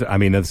 I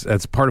mean,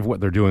 that's part of what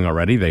they're doing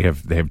already. They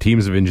have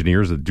teams of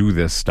engineers that do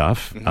this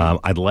stuff. Mm-hmm.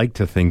 I'd like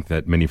to think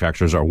that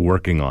manufacturers are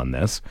working on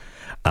this.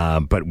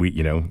 But we,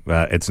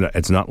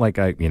 it's not like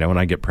and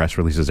I get press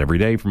releases every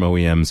day from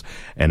OEMs,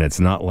 and it's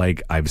not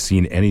like I've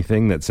seen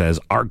anything that says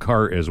our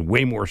car is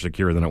way more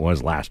secure than it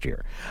was last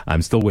year.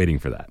 I'm still waiting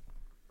for that.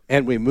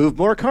 And we move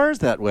more cars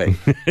that way.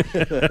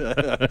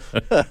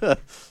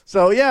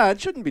 So, yeah, it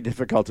shouldn't be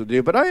difficult to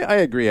do. But I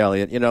agree,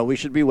 Elliott. You know, we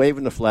should be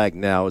waving the flag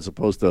now as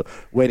opposed to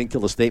waiting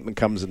till the statement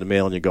comes in the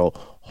mail and you go,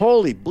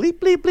 holy bleep,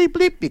 bleep, bleep,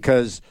 bleep,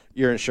 because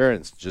your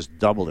insurance just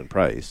doubled in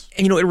price.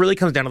 And, it really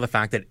comes down to the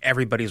fact that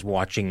everybody's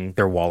watching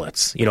their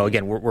wallets.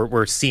 Again,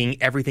 we're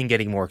seeing everything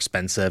getting more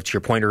expensive. To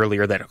your point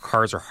earlier that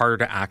cars are harder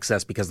to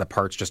access because the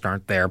parts just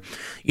aren't there.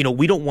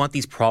 We don't want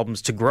these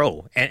problems to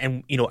grow.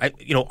 And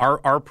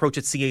our approach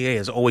at CAA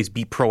is always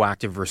be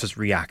proactive versus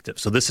reactive.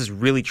 So this is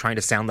really trying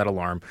to sound that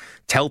alarm,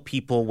 tell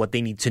people what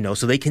they need to know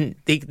so they can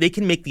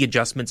make the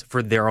adjustments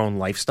for their own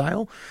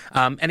lifestyle.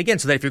 And again,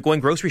 so that if you're going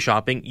grocery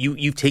shopping,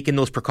 you've taken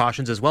those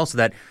precautions as well so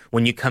that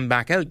when you come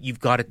back out, you've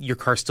got your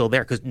car still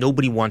there because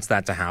nobody wants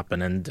that to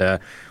happen. And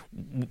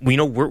we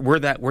know we're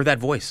that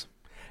voice.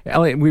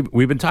 Elliott,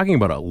 we've been talking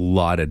about a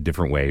lot of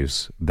different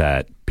ways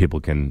that people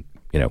can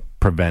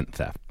prevent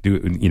theft,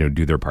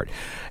 do their part,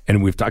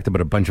 and we've talked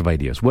about a bunch of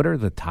ideas. What are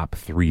the top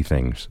 3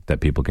 things that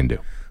people can do?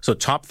 So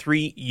top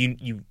 3,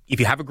 you if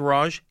you have a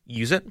garage,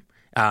 use it.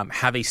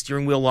 Have a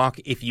steering wheel lock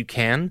if you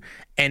can,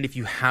 and if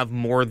you have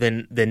more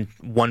than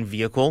one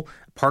vehicle,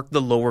 park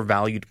the lower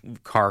valued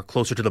car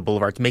closer to the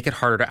boulevard to make it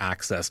harder to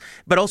access.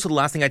 But also the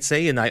last thing I'd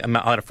say, and I'm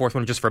out a fourth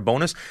one just for a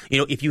bonus,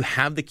 if you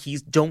have the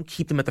keys, don't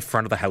keep them at the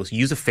front of the house.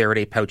 Use a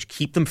Faraday pouch.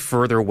 Keep them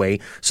further away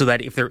so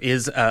that if there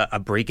is a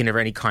break-in of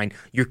any kind,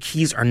 your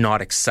keys are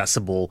not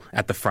accessible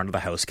at the front of the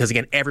house. Because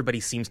again, everybody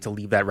seems to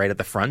leave that right at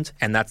the front,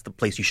 and that's the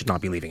place you should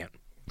not be leaving it.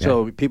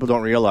 So people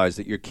don't realize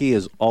that your key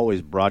is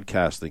always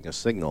broadcasting a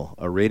signal,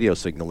 a radio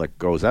signal that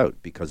goes out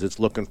because it's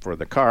looking for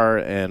the car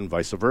and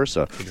vice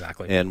versa.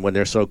 Exactly. And when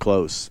they're so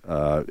close,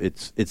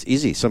 it's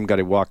easy. Some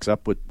guy walks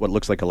up with what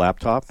looks like a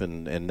laptop,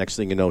 and next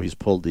thing you know, he's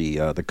pulled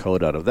the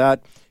code out of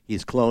that.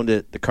 He's cloned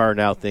it. The car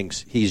now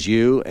thinks he's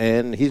you,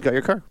 and he's got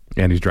your car.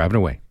 And he's driving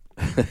away.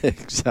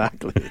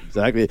 Exactly.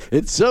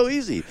 It's so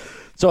easy.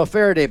 So a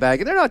Faraday bag,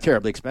 and they're not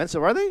terribly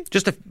expensive, are they?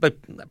 Just probably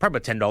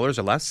about $10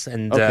 or less.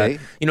 And, okay.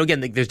 Again,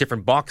 there's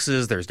different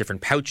boxes, there's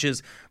different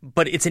pouches,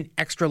 but it's an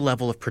extra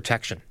level of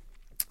protection.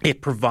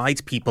 It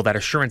provides people that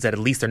assurance that at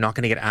least they're not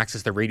going to get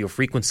access to the radio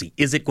frequency.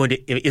 Is it going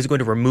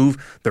to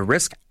remove the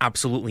risk?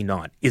 Absolutely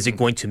not. Is it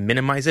going to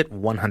minimize it?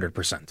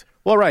 100%.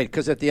 Well, right,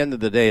 because at the end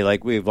of the day,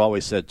 like we've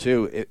always said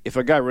too, if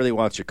a guy really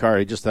wants your car,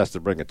 he just has to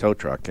bring a tow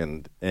truck,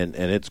 and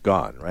it's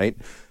gone, right?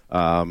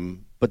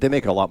 But they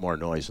make a lot more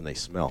noise than they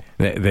smell.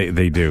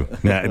 They do.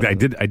 Now, I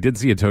did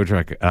see a tow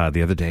truck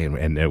the other day,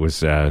 and it was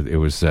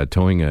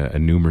towing a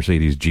new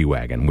Mercedes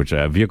G-Wagon, which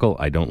a vehicle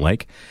I don't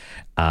like.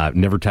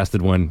 Never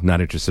tested one.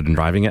 Not interested in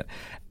driving it.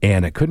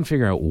 And I couldn't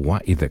figure out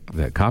why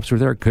the cops were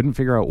there. Couldn't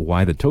figure out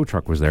why the tow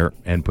truck was there,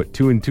 and put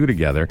 2 and 2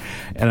 together.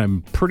 And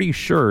I'm pretty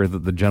sure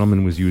that the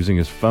gentleman was using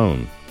his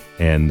phone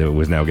and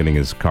was now getting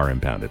his car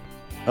impounded.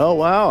 Oh,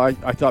 wow. I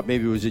thought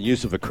maybe it was in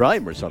use of a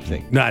crime or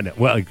something. No.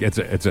 Well,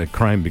 it's a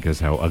crime because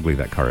how ugly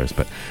that car is,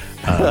 but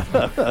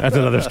that's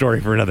another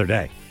story for another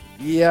day.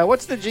 Yeah,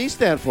 what's the G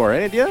stand for?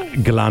 Any idea?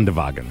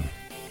 Geländewagen.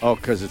 Oh,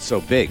 because it's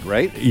so big,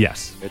 right?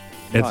 Yes.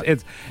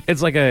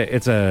 It's like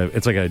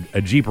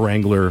a Jeep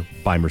Wrangler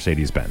by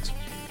Mercedes-Benz.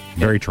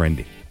 Very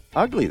trendy.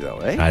 Ugly though,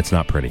 eh? It's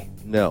not pretty.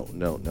 No.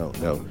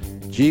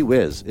 Gee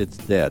whiz, it's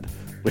dead.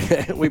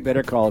 We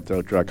better call a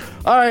tow truck.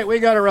 All right, we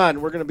got to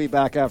run. We're going to be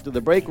back after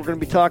the break. We're going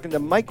to be talking to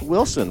Mike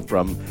Wilson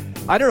from,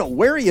 I don't know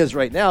where he is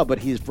right now, but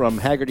he's from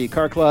Haggerty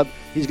Car Club.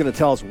 He's going to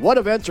tell us what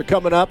events are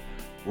coming up,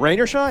 rain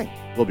or shine.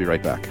 We'll be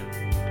right back.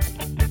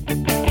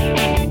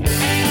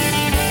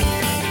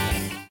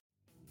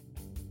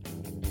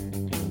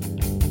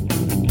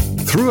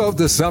 Throughout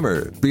the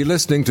summer, be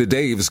listening to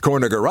Dave's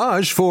Corner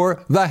Garage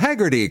for the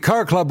Haggerty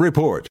Car Club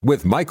Report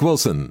with Mike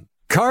Wilson.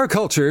 Car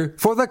culture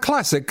for the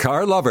classic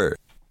car lover.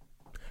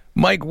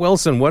 Mike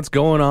Wilson, what's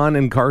going on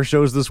in car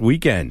shows this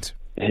weekend?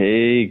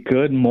 Hey,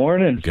 good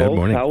morning, Good folks.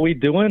 morning. How we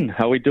doing?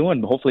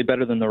 Hopefully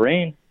better than the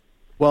rain.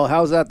 Well,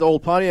 how's that the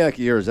old Pontiac of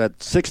yours?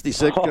 That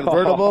 66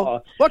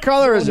 convertible? What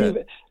color is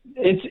it?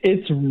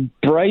 It's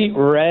bright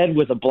red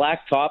with a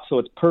black top, so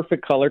it's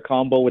perfect color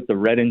combo with the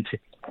red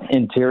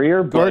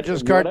interior. But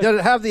Gorgeous car. Did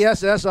it have the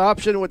SS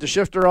option with the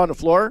shifter on the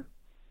floor?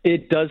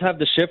 It does have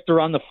the shifter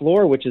on the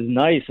floor, which is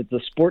nice. It's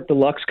a Sport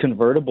Deluxe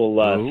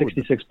convertible,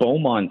 66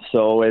 Beaumont.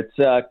 So it's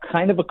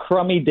kind of a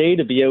crummy day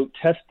to be out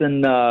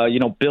testing,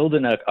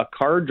 building a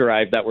car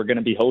drive that we're going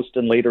to be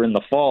hosting later in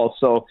the fall.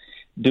 So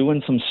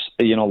doing some,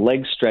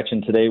 leg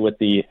stretching today with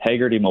the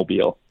Haggerty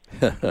Mobile,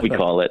 we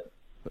call it.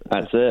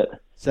 That's it.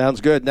 Sounds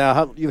good.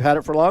 Now, you've had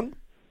it for long?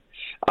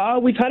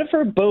 We've had it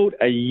for about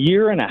a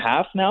year and a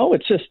half now.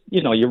 It's just,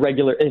 your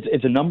regular,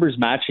 it's a numbers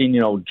matching,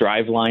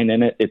 drive line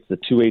in it. It's the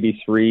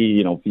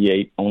 283,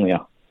 V8, only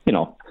a,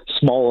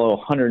 small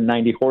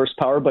 190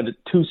 horsepower, but a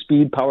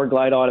 2-speed power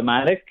glide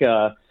automatic.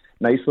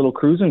 Nice little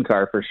cruising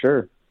car for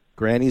sure.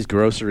 Granny's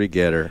grocery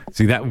getter.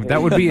 See,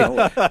 that would be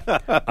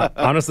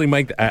honestly,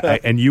 Mike,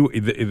 and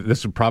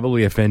this would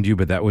probably offend you,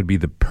 but that would be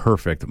the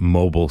perfect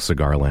mobile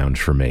cigar lounge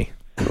for me.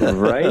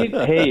 Right?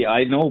 Hey,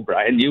 I know,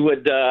 Brian. You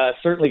would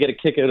certainly get a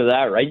kick out of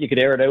that, right? You could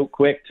air it out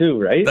quick too,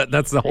 right?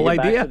 That's the whole Take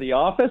it idea. Back to the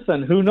office,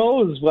 and who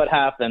knows what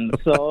happened.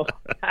 So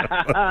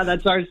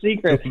that's our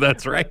secret.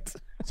 That's right.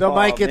 So,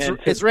 Mike,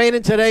 it's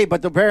raining today,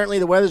 but apparently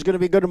the weather's going to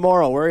be good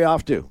tomorrow. Where are you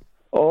off to?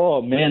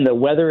 Oh, man, the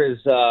weather is,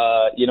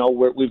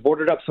 we've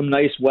ordered up some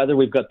nice weather.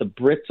 We've got the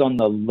Brits on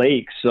the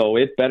lake, so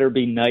it better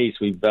be nice.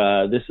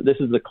 This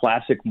is the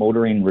classic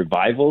motoring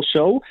revival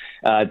show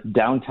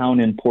downtown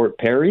in Port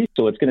Perry.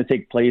 So it's going to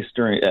take place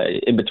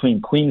in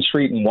between Queen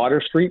Street and Water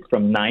Street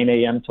from 9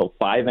 a.m. till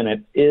 5, and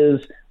it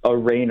is a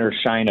rain or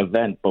shine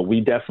event, but we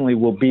definitely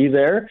will be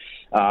there.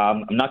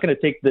 I'm not going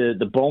to take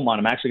the Beaumont.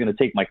 I'm actually going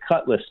to take my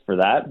Cutlass for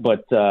that,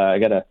 but I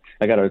gotta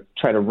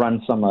try to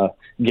run some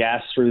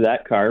gas through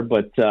that car.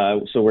 But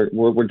so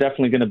we're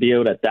definitely going to be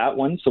out at that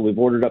one. So we've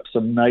ordered up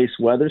some nice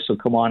weather. So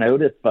come on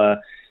out if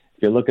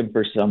you're looking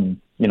for some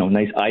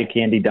nice eye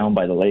candy down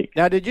by the lake.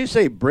 Now, did you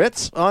say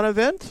Brits on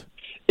event?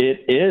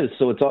 It is.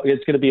 So it's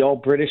going to be all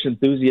British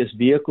enthusiast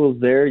vehicles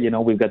there.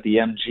 We've got the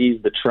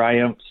MGs, the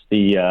Triumphs,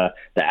 the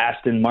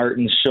Aston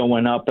Martins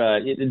showing up.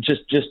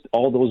 Just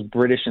all those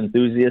British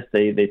enthusiasts.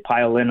 They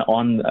pile in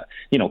on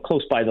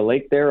close by the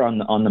lake there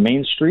on the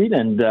main street,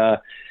 and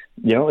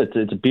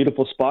it's a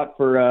beautiful spot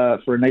for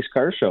a nice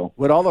car show.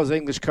 With all those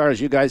English cars,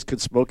 you guys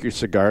could smoke your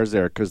cigars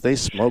there because they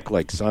smoke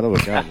like son of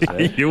a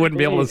gun. You wouldn't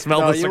be able to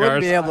smell the cigars. You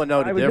wouldn't be able to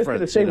know the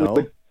difference.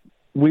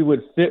 We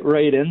would fit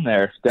right in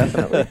there,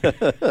 definitely.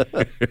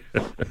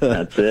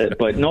 That's it.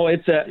 But no,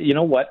 it's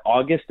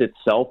August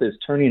itself is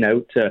turning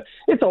out to.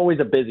 It's always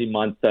a busy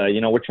month.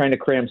 We're trying to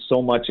cram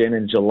so much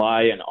in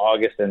July and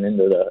August and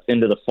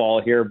into the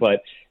fall here.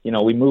 But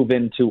we move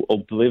into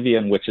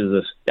Oblivion, which is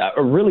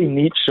a really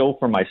neat show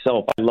for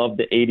myself. I love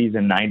the 80s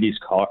and 90s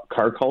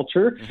car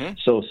culture. Mm-hmm.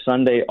 So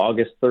Sunday,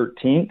 August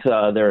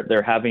 13th,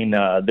 they're having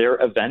their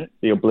event,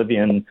 the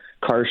Oblivion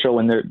Car Show,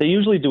 and they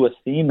usually do a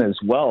theme as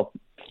well.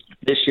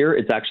 This year,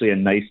 it's actually a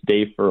nice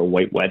day for a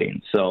white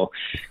wedding, so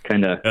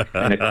kind of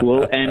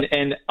cool.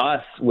 And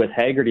us with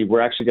Haggerty, we're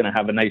actually going to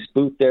have a nice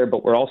booth there,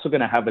 but we're also going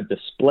to have a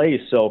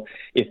display. So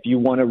if you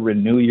want to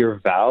renew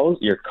your vows,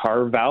 your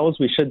car vows,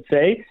 we should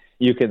say,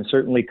 you can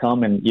certainly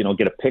come and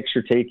get a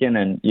picture taken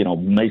and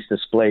nice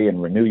display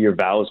and renew your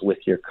vows with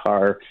your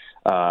car.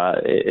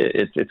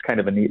 It's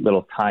kind of a neat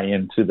little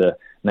tie-in to the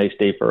nice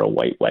day for a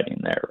white wedding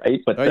there, right?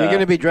 But are you going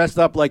to be dressed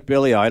up like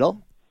Billy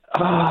Idol?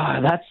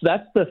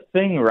 That's the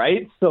thing,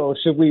 right? So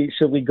should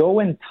we go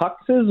in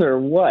tuxes or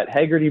what?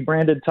 Haggerty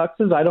branded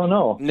tuxes? I don't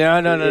know.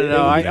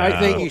 No. I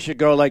think you should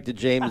go like the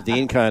James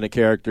Dean kind of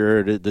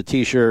character, the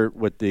T-shirt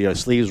with the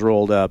sleeves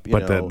rolled up,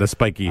 but the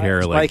spiky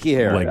hair, like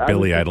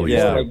Billy Idol.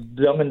 Yeah, like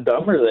Dumb and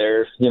Dumber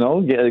there.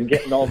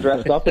 Getting all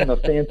dressed up in the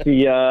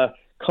fancy.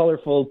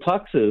 Colorful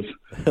tuxes.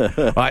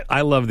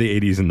 I love the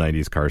 80s and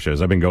 90s car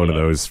shows. I've been going to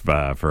those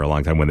for a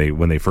long time.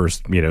 When they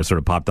first sort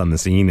of popped on the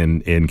scene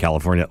in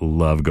California,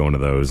 love going to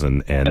those,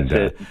 and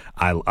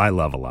I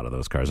love a lot of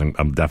those cars.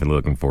 I'm definitely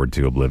looking forward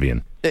to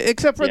Oblivion.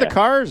 Except for the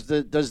cars,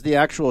 does the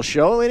actual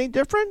show any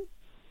different?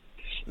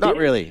 Not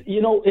really.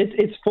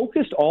 It's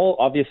focused all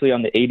obviously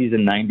on the 80s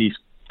and 90s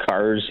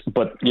cars,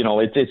 but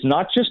it's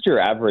not just your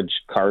average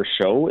car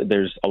show.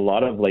 There's a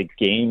lot of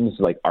games,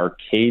 like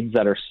arcades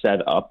that are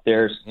set up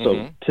there.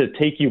 So to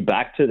take you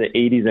back to the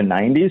 80s and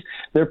 90s,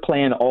 they're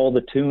playing all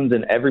the tunes,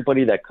 and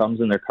everybody that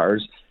comes in their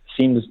cars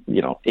seems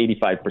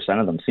 85%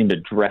 of them seem to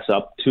dress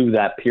up to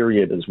that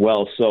period as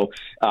well. So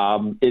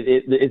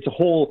it's a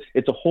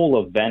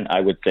whole event,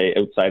 I would say,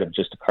 outside of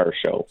just a car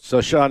show.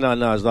 So Sha Na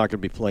Na is not going to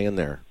be playing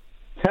there.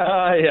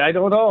 I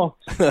don't know.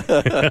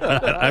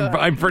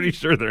 I'm pretty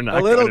sure they're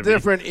not. A little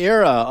different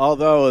era,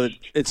 although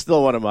it's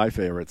still one of my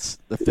favorites.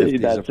 The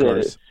 50s, of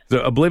course. So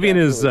Oblivion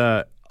is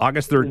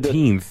August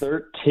 13th.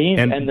 The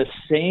 13th, and the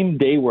same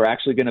day we're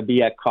actually going to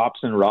be at Cops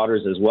and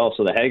Rodders as well.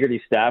 So the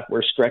Haggerty staff,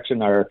 we're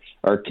stretching our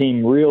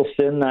team real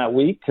thin that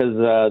week because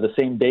the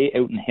same day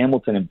out in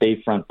Hamilton in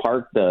Bayfront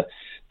Park, the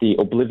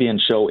Oblivion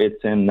show,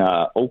 it's in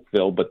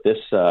Oakville, but this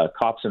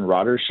Cops and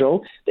Rodders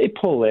show, they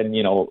pull in,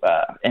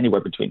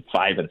 anywhere between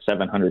 500 and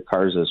 700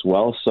 cars as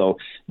well. So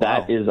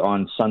that is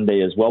on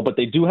Sunday as well. But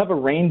they do have a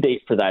rain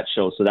date for that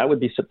show, so that would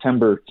be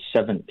September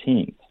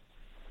 17th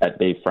at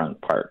Bayfront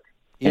Park.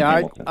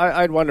 Yeah,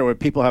 I'd wonder when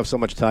people have so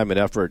much time and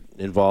effort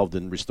involved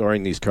in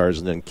restoring these cars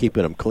and then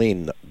keeping them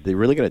clean, they're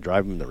really going to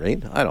drive them in the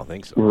rain? I don't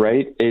think so.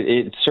 Right.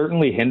 It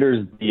certainly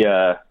hinders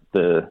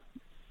the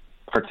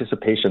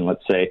participation,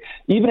 let's say.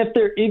 Even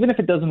if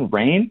it doesn't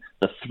rain,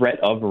 the threat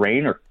of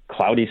rain or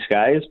cloudy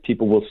skies,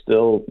 people will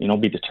still,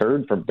 be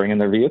deterred from bringing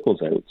their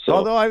vehicles out. So,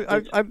 although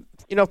I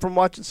from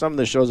watching some of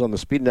the shows on the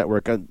Speed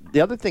Network,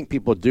 the other thing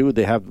people do,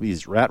 they have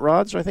these rat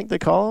rods, I think they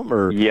call them,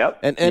 or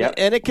and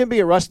it can be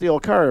a rusty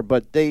old car,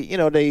 but they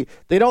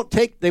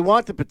they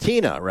want the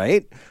patina,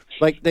 right?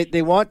 Like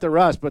they want the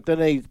rust, but then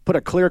they put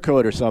a clear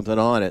coat or something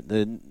on it.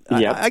 Then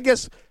I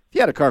guess if you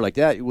had a car like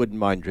that, you wouldn't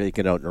mind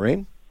taking it out in the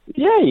rain.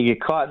 Yeah, you get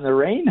caught in the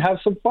rain, have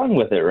some fun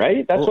with it,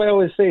 right? That's why I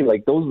always say,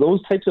 like,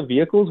 those types of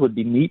vehicles would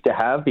be neat to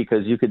have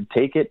because you could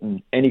take it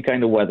in any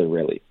kind of weather,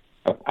 really.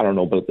 I don't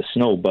know about the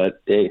snow,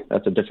 but hey,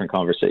 that's a different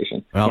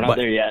conversation. Well, we're not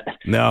there yet.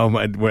 No,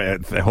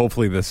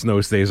 hopefully the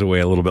snow stays away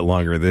a little bit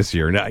longer this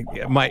year. Now,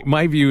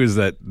 my view is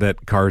that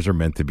cars are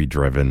meant to be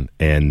driven,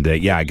 and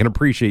I can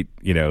appreciate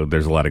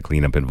there's a lot of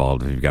cleanup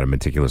involved if you've got a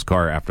meticulous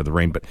car after the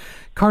rain, but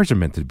cars are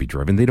meant to be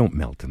driven. They don't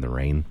melt in the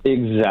rain.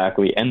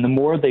 Exactly, and the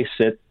more they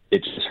sit,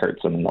 it just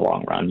hurts them in the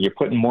long run. You're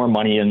putting more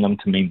money in them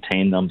to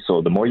maintain them,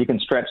 so the more you can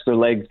stretch their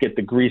legs, get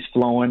the grease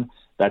flowing,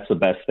 that's the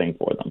best thing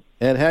for them.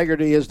 And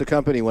Haggerty is the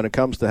company when it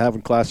comes to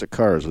having classic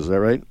cars, is that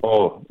right?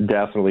 Oh,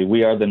 definitely.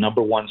 We are the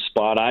number one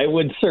spot, I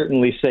would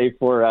certainly say,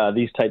 for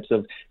these types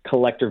of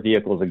collector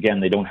vehicles.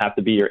 Again, they don't have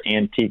to be your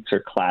antiques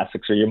or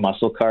classics or your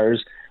muscle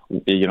cars.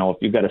 If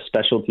you've got a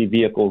specialty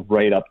vehicle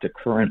right up to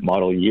current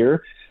model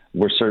year,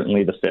 we're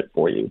certainly the fit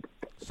for you.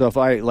 So if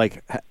I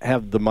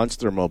have the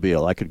Munster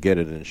Mobile, I could get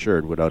it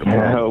insured without a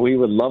problem. We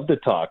would love to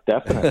talk,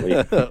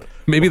 definitely.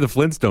 Maybe the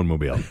Flintstone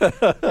Mobile.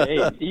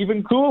 Hey,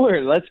 even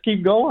cooler. Let's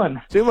keep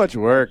going. Too much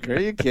work. Are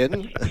you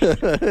kidding?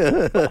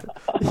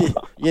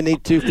 You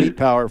need 2 feet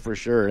power for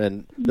sure,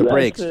 and the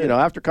brakes.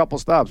 After a couple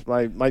stops,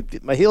 my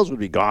heels would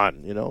be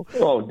gone.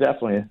 Oh,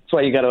 definitely. That's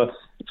why you got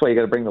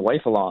to bring the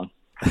wife along.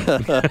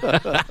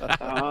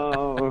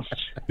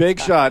 Big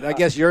shot. I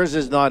guess yours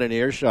is not an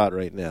earshot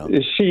right now.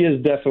 She is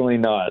definitely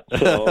not.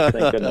 So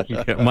thank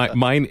goodness.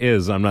 Mine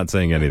is. I'm not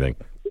saying anything.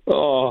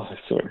 Oh,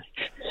 sorry.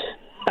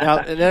 Now,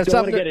 and don't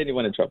want to get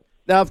anyone in trouble.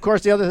 Now, of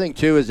course, the other thing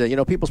too is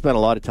that people spend a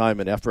lot of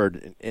time and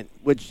effort,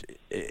 which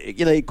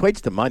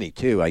equates to money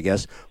too. I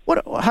guess.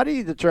 How do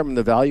you determine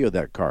the value of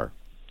that car?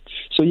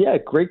 So, yeah,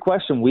 great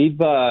question. We've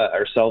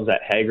ourselves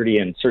at Haggerty,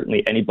 and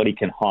certainly anybody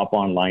can hop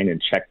online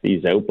and check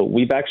these out, but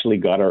we've actually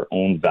got our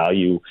own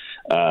value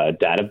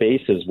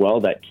database as well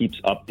that keeps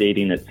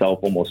updating itself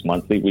almost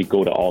monthly. We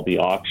go to all the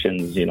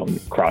auctions,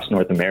 across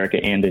North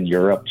America and in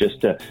Europe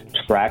just to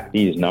track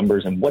these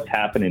numbers and what's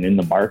happening in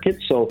the market.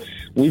 So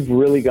we've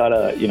really got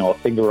a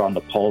finger on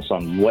the pulse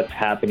on what's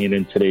happening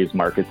in today's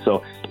market.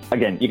 So,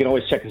 again, you can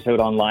always check us out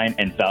online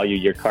and value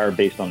your car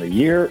based on the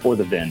year or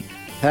the VIN.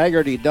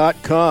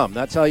 Haggerty.com.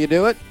 That's how you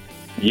do it?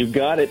 You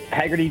got it.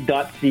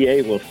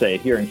 Haggerty.ca, we'll say,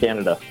 here in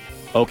Canada.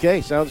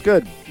 Okay, sounds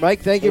good. Mike,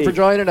 thank you for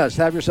joining us.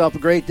 Have yourself a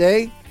great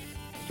day.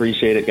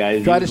 Appreciate it,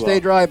 guys. Try to stay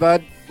dry,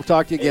 bud. We'll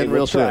talk to you again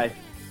real soon. Try.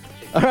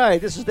 All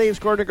right, this is Dave's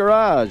Corner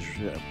Garage.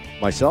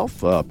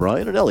 Myself,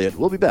 Brian, and Elliott.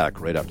 We'll be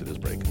back right after this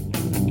break.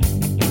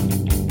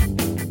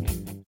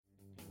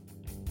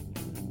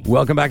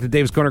 Welcome back to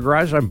Dave's Corner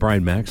Garage. I'm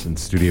Brian Max in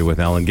studio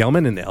with Alan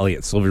Gelman and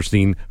Elliott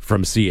Silverstein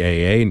from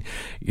CAA. And,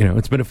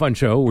 it's been a fun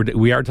show.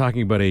 We are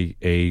talking about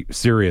a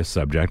serious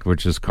subject,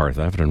 which is car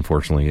theft. And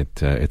unfortunately,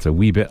 it's a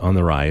wee bit on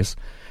the rise.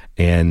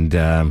 And,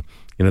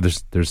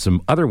 there's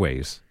some other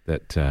ways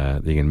that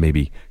you can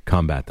maybe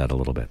combat that a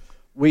little bit.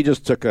 We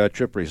just took a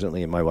trip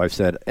recently, and my wife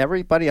said,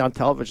 everybody on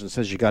television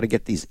says you got to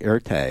get these air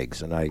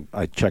tags. And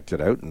I checked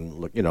it out, and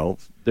look,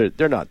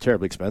 they're not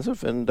terribly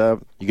expensive, and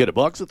you get a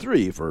box of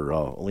 3 for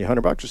only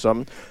 $100 or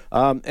something,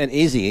 and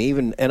easy.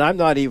 And I'm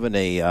not even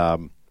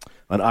an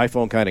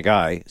iPhone kind of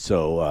guy,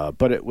 so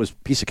but it was a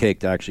piece of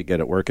cake to actually get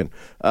it working.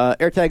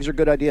 Air tags are a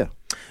good idea.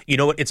 You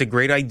know what? It's a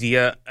great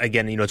idea.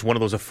 Again, it's one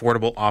of those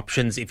affordable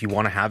options if you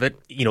want to have it.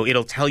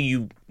 It'll tell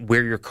you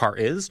where your car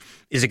is.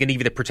 Is it going to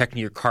give you the protection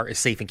your car is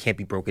safe and can't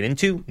be broken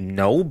into?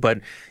 No,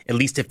 but at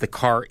least if the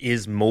car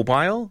is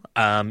mobile,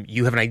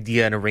 you have an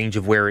idea and a range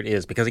of where it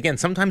is. Because again,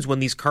 sometimes when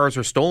these cars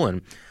are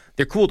stolen,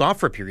 they're cooled off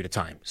for a period of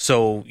time.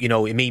 So,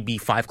 it may be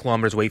 5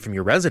 kilometers away from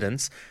your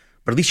residence,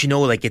 but at least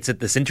it's at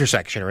this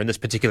intersection or in this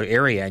particular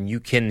area, and you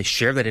can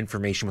share that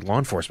information with law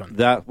enforcement.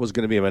 That was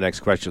going to be my next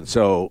question.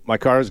 So my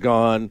car is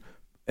gone,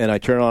 and I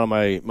turn on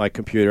my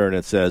computer, and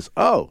it says,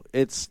 oh,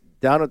 it's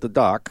down at the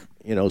dock,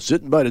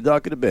 sitting by the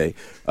dock of the bay.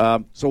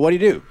 So what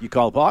do? You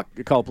call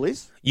you call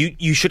police?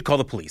 You should call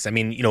the police. I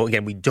mean,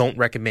 again, we don't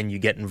recommend you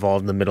get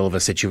involved in the middle of a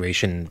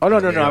situation. Oh,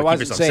 no. I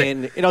wasn't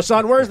saying,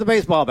 son, where's the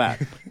baseball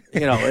bat?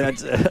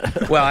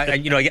 Well,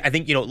 I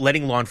think,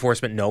 letting law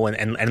enforcement know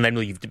and then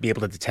you be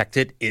able to detect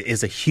it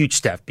is a huge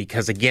step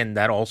because, again,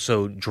 that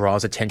also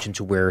draws attention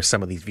to where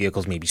some of these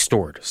vehicles may be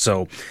stored.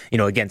 So,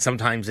 again,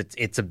 sometimes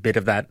it's a bit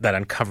of that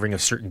uncovering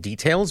of certain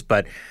details.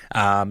 But,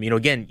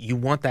 again, you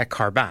want that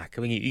car back.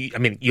 I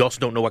mean, you also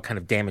don't know what kind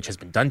of damage has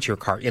been done to your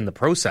car in the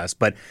process,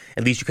 but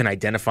at least you can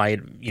identify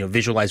it,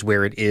 visualize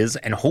where it is,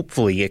 and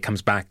hopefully it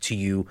comes back to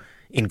you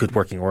in good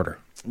working order.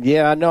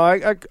 Yeah, no,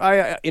 I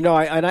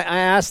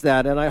asked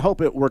that, and I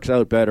hope it works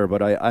out better.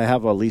 But I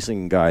have a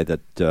leasing guy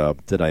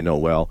that I know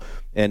well,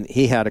 and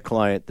he had a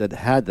client that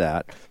had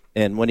that,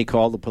 and when he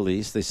called the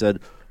police, they said,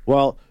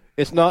 "Well,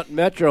 it's not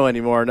Metro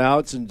anymore. Now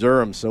it's in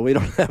Durham, so we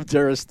don't have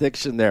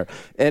jurisdiction there."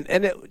 And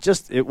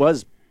it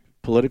was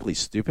politically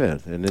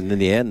stupid, and in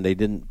the end, they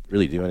didn't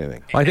really do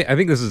anything. I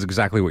think this is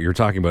exactly what you were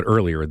talking about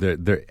earlier.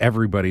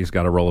 Everybody's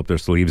got to roll up their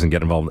sleeves and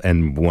get involved,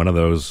 and one of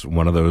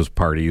those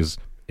parties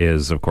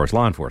is, of course,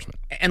 law enforcement.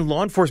 And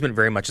law enforcement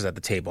very much is at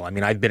the table. I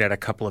mean, I've been at a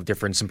couple of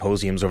different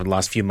symposiums over the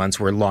last few months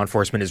where law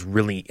enforcement is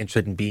really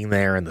interested in being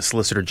there, and the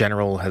Solicitor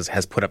General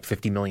has put up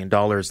 $50 million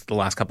the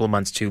last couple of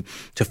months to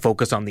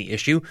focus on the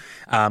issue.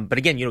 But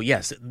again,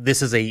 yes,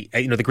 this is the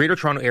Greater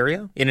Toronto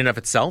Area in and of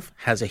itself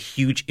has a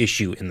huge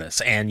issue in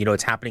this, and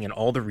it's happening in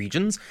all the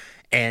regions.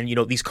 And,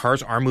 these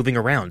cars are moving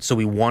around. So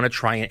we want to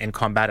try and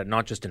combat it,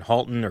 not just in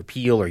Halton or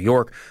Peel or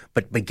York,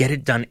 but get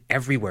it done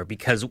everywhere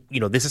because,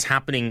 this is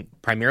happening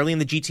primarily in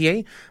the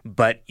GTA,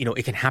 but,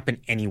 it can happen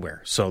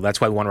anywhere. So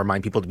that's why we want to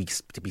remind people to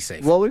be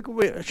safe. Well, we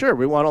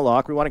want to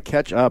lock. We want to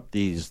catch up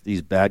these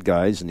bad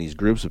guys and these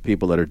groups of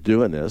people that are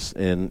doing this,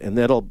 and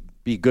that'll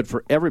be good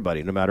for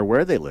everybody, no matter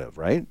where they live,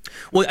 right?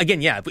 Well,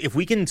 again, yeah, if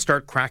we can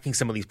start cracking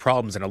some of these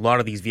problems, and a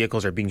lot of these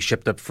vehicles are being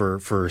shipped up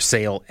for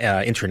sale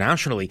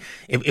internationally,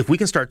 if we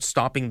can start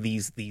stopping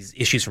these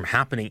issues from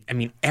happening, I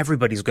mean,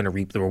 everybody's going to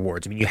reap the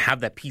rewards. I mean, you have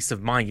that peace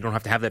of mind. You don't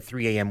have to have that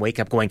 3 a.m. wake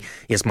up going,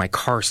 is my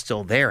car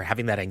still there?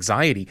 Having that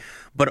anxiety.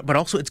 But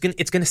also, it's going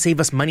to save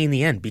us money in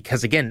the end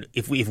because, again,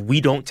 if we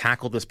don't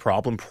tackle this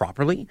problem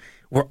properly,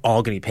 we're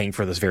all going to be paying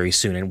for this very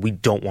soon, and we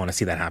don't want to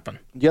see that happen.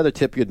 The other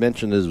tip you had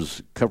mentioned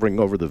is covering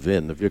over the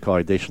VIN, the vehicle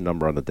identification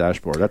number on the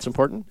dashboard. That's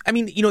important? I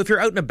mean, if you're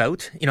out and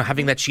about,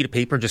 having that sheet of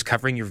paper and just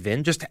covering your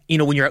VIN, just,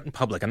 when you're out in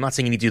public. I'm not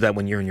saying you need to do that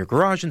when you're in your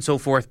garage and so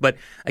forth, but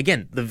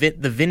again, the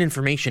VIN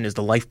information is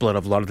the lifeblood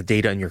of a lot of the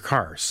data in your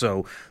car.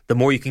 So the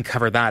more you can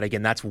cover that,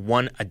 again, that's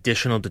one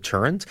additional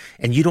deterrent,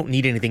 and you don't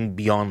need anything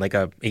beyond like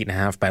a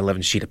 8.5 by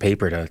 11 sheet of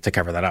paper to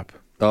cover that up.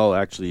 Oh,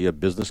 actually, a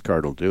business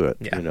card will do it.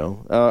 Yeah.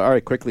 All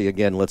right, quickly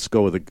again. Let's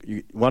go with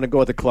you want to go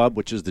with the club,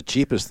 which is the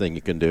cheapest thing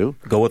you can do.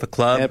 Go with the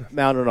club. And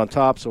mount it on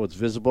top so it's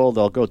visible.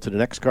 They'll go to the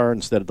next car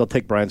instead. They'll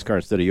take Brian's car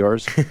instead of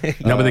yours.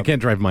 No, but they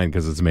can't drive mine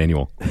because it's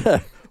manual.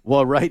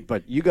 Well, right,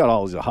 but you got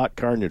always a hot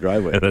car in your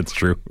driveway. That's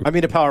true. I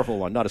mean, a powerful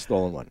one, not a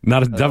stolen one.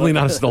 Definitely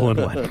not a stolen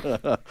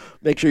one.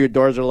 Make sure your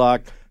doors are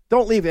locked.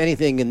 Don't leave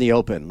anything in the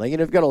open. Like,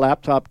 if you've got a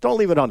laptop, don't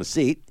leave it on the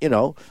seat.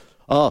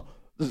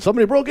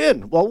 Somebody broke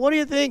in. Well, what do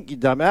you think, you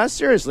dumbass?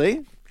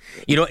 Seriously.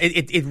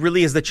 It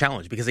really is the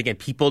challenge because, again,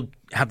 people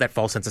have that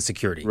false sense of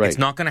security. Right. It's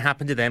not going to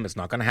happen to them. It's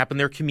not going to happen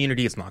to their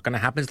community. It's not going to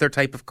happen to their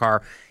type of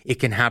car. It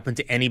can happen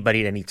to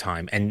anybody at any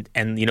time. And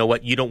you know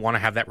what? You don't want to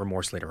have that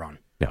remorse later on.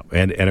 Yeah,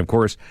 and of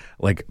course,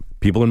 like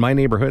people in my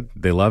neighborhood,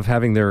 they love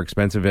having their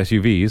expensive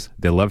SUVs.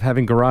 They love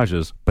having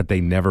garages, but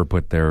they never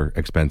put their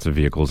expensive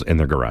vehicles in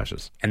their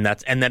garages. And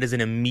that is an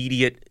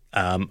immediate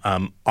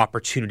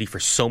opportunity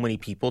for so many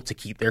people to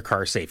keep their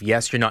car safe.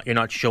 Yes, you're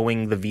not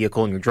showing the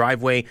vehicle in your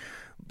driveway.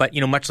 But,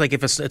 much like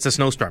if it's a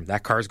snowstorm,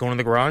 that car is going in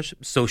the garage,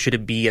 so should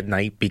it be at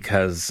night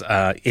because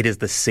it is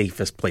the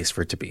safest place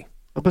for it to be.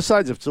 Well,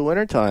 besides, if it's the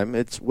wintertime,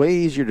 it's way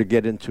easier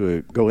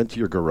to go into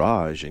your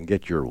garage and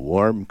get your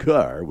warm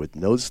car with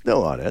no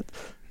snow on it.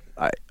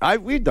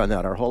 We've done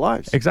that our whole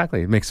lives.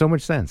 Exactly. It makes so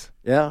much sense.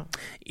 Yeah.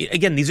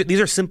 Again,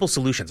 these are simple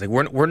solutions. Like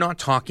we're not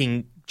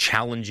talking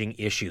challenging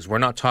issues. We're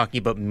not talking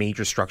about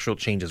major structural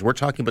changes. We're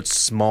talking about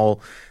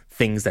small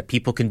things that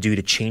people can do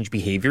to change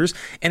behaviors.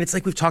 And it's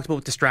like we've talked about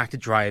with distracted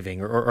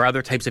driving or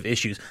other types of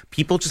issues.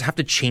 People just have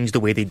to change the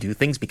way they do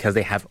things because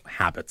they have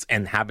habits,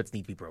 and habits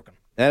need to be broken.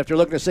 And if you're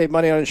looking to save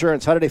money on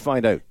insurance, how do they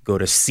find out? Go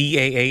to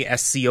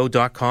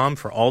caasco.com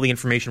for all the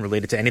information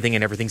related to anything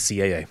and everything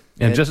CAA.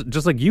 And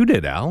just like you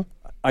did, Al.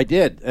 I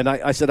did. And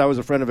I said I was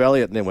a friend of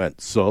Elliott, and they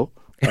went, so?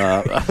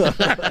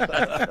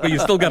 But you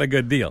still got a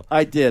good deal.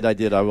 I did.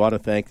 I want to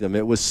thank them.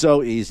 It was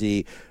so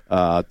easy.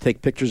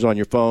 Take pictures on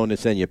your phone and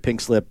send you a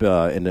pink slip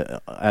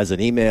as an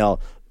email.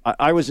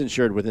 I was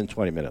insured within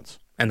 20 minutes.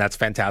 And that's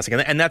fantastic.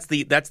 And that's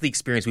the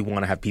experience we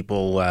want to have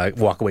people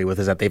walk away with,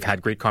 is that they've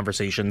had great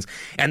conversations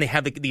and they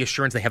have the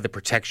assurance, they have the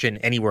protection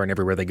anywhere and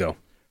everywhere they go.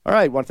 All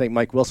right, I want to thank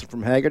Mike Wilson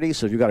from Haggerty.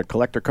 So if you've got a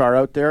collector car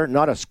out there,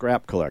 not a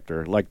scrap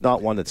collector, like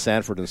not one that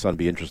Sanford and Son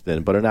be interested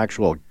in, but an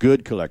actual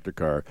good collector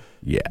car,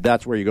 yeah,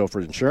 that's where you go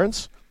for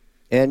insurance.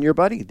 And your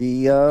buddy,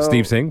 the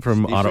Steve Singh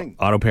from Steve Singh.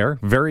 Auto Pair.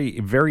 Very,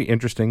 very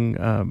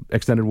interesting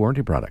extended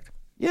warranty product.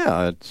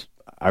 Yeah,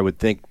 I would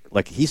think,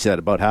 like he said,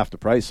 about half the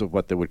price of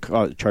what they would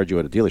charge you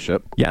at a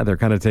dealership. Yeah, they're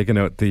kind of taking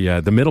out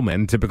the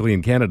middlemen. Typically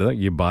in Canada,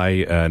 you buy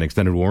an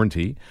extended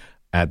warranty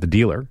at the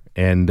dealer,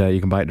 and you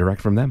can buy it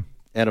direct from them.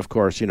 And, of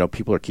course,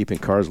 people are keeping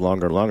cars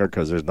longer and longer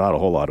because there's not a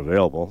whole lot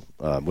available,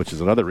 which is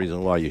another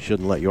reason why you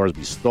shouldn't let yours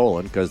be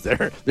stolen, because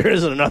there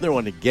isn't another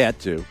one to get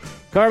to.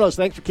 Carlos,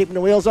 thanks for keeping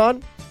the wheels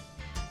on.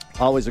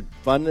 Always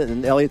fun.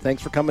 And, Elliott,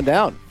 thanks for coming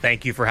down.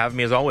 Thank you for having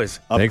me, as always.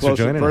 Thanks for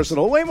joining us.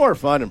 Personal. Way more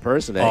fun in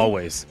person, eh?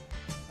 Always.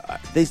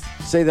 They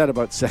say that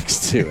about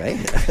sex, too, eh?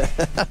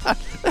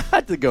 I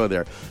had to go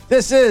there.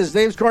 This is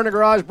Dave's Corner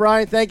Garage.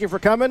 Brian, thank you for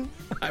coming.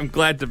 I'm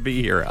glad to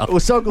be here, Al. I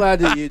was so glad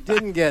that you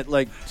didn't get,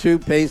 too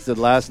pasted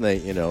last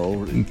night,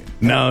 No.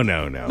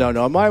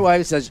 No. My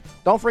wife says,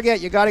 don't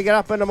forget, you got to get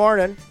up in the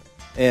morning.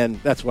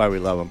 And that's why we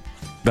love them.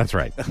 That's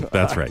right.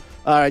 That's right.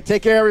 All right,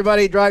 take care,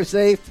 everybody. Drive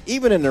safe,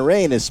 even in the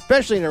rain,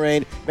 especially in the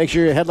rain. Make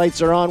sure your headlights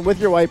are on with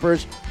your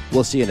wipers.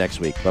 We'll see you next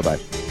week. Bye-bye.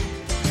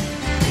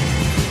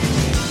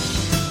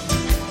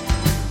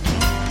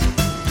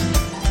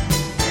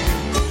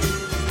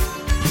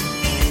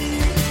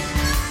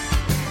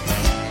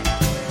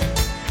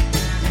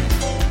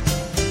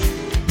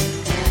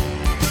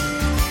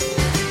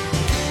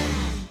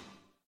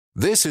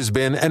 This has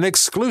been an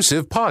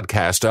exclusive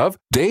podcast of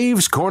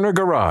Dave's Corner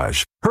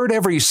Garage. Heard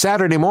every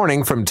Saturday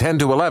morning from 10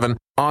 to 11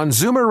 on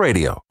Zoomer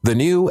Radio, the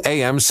new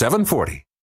AM 740.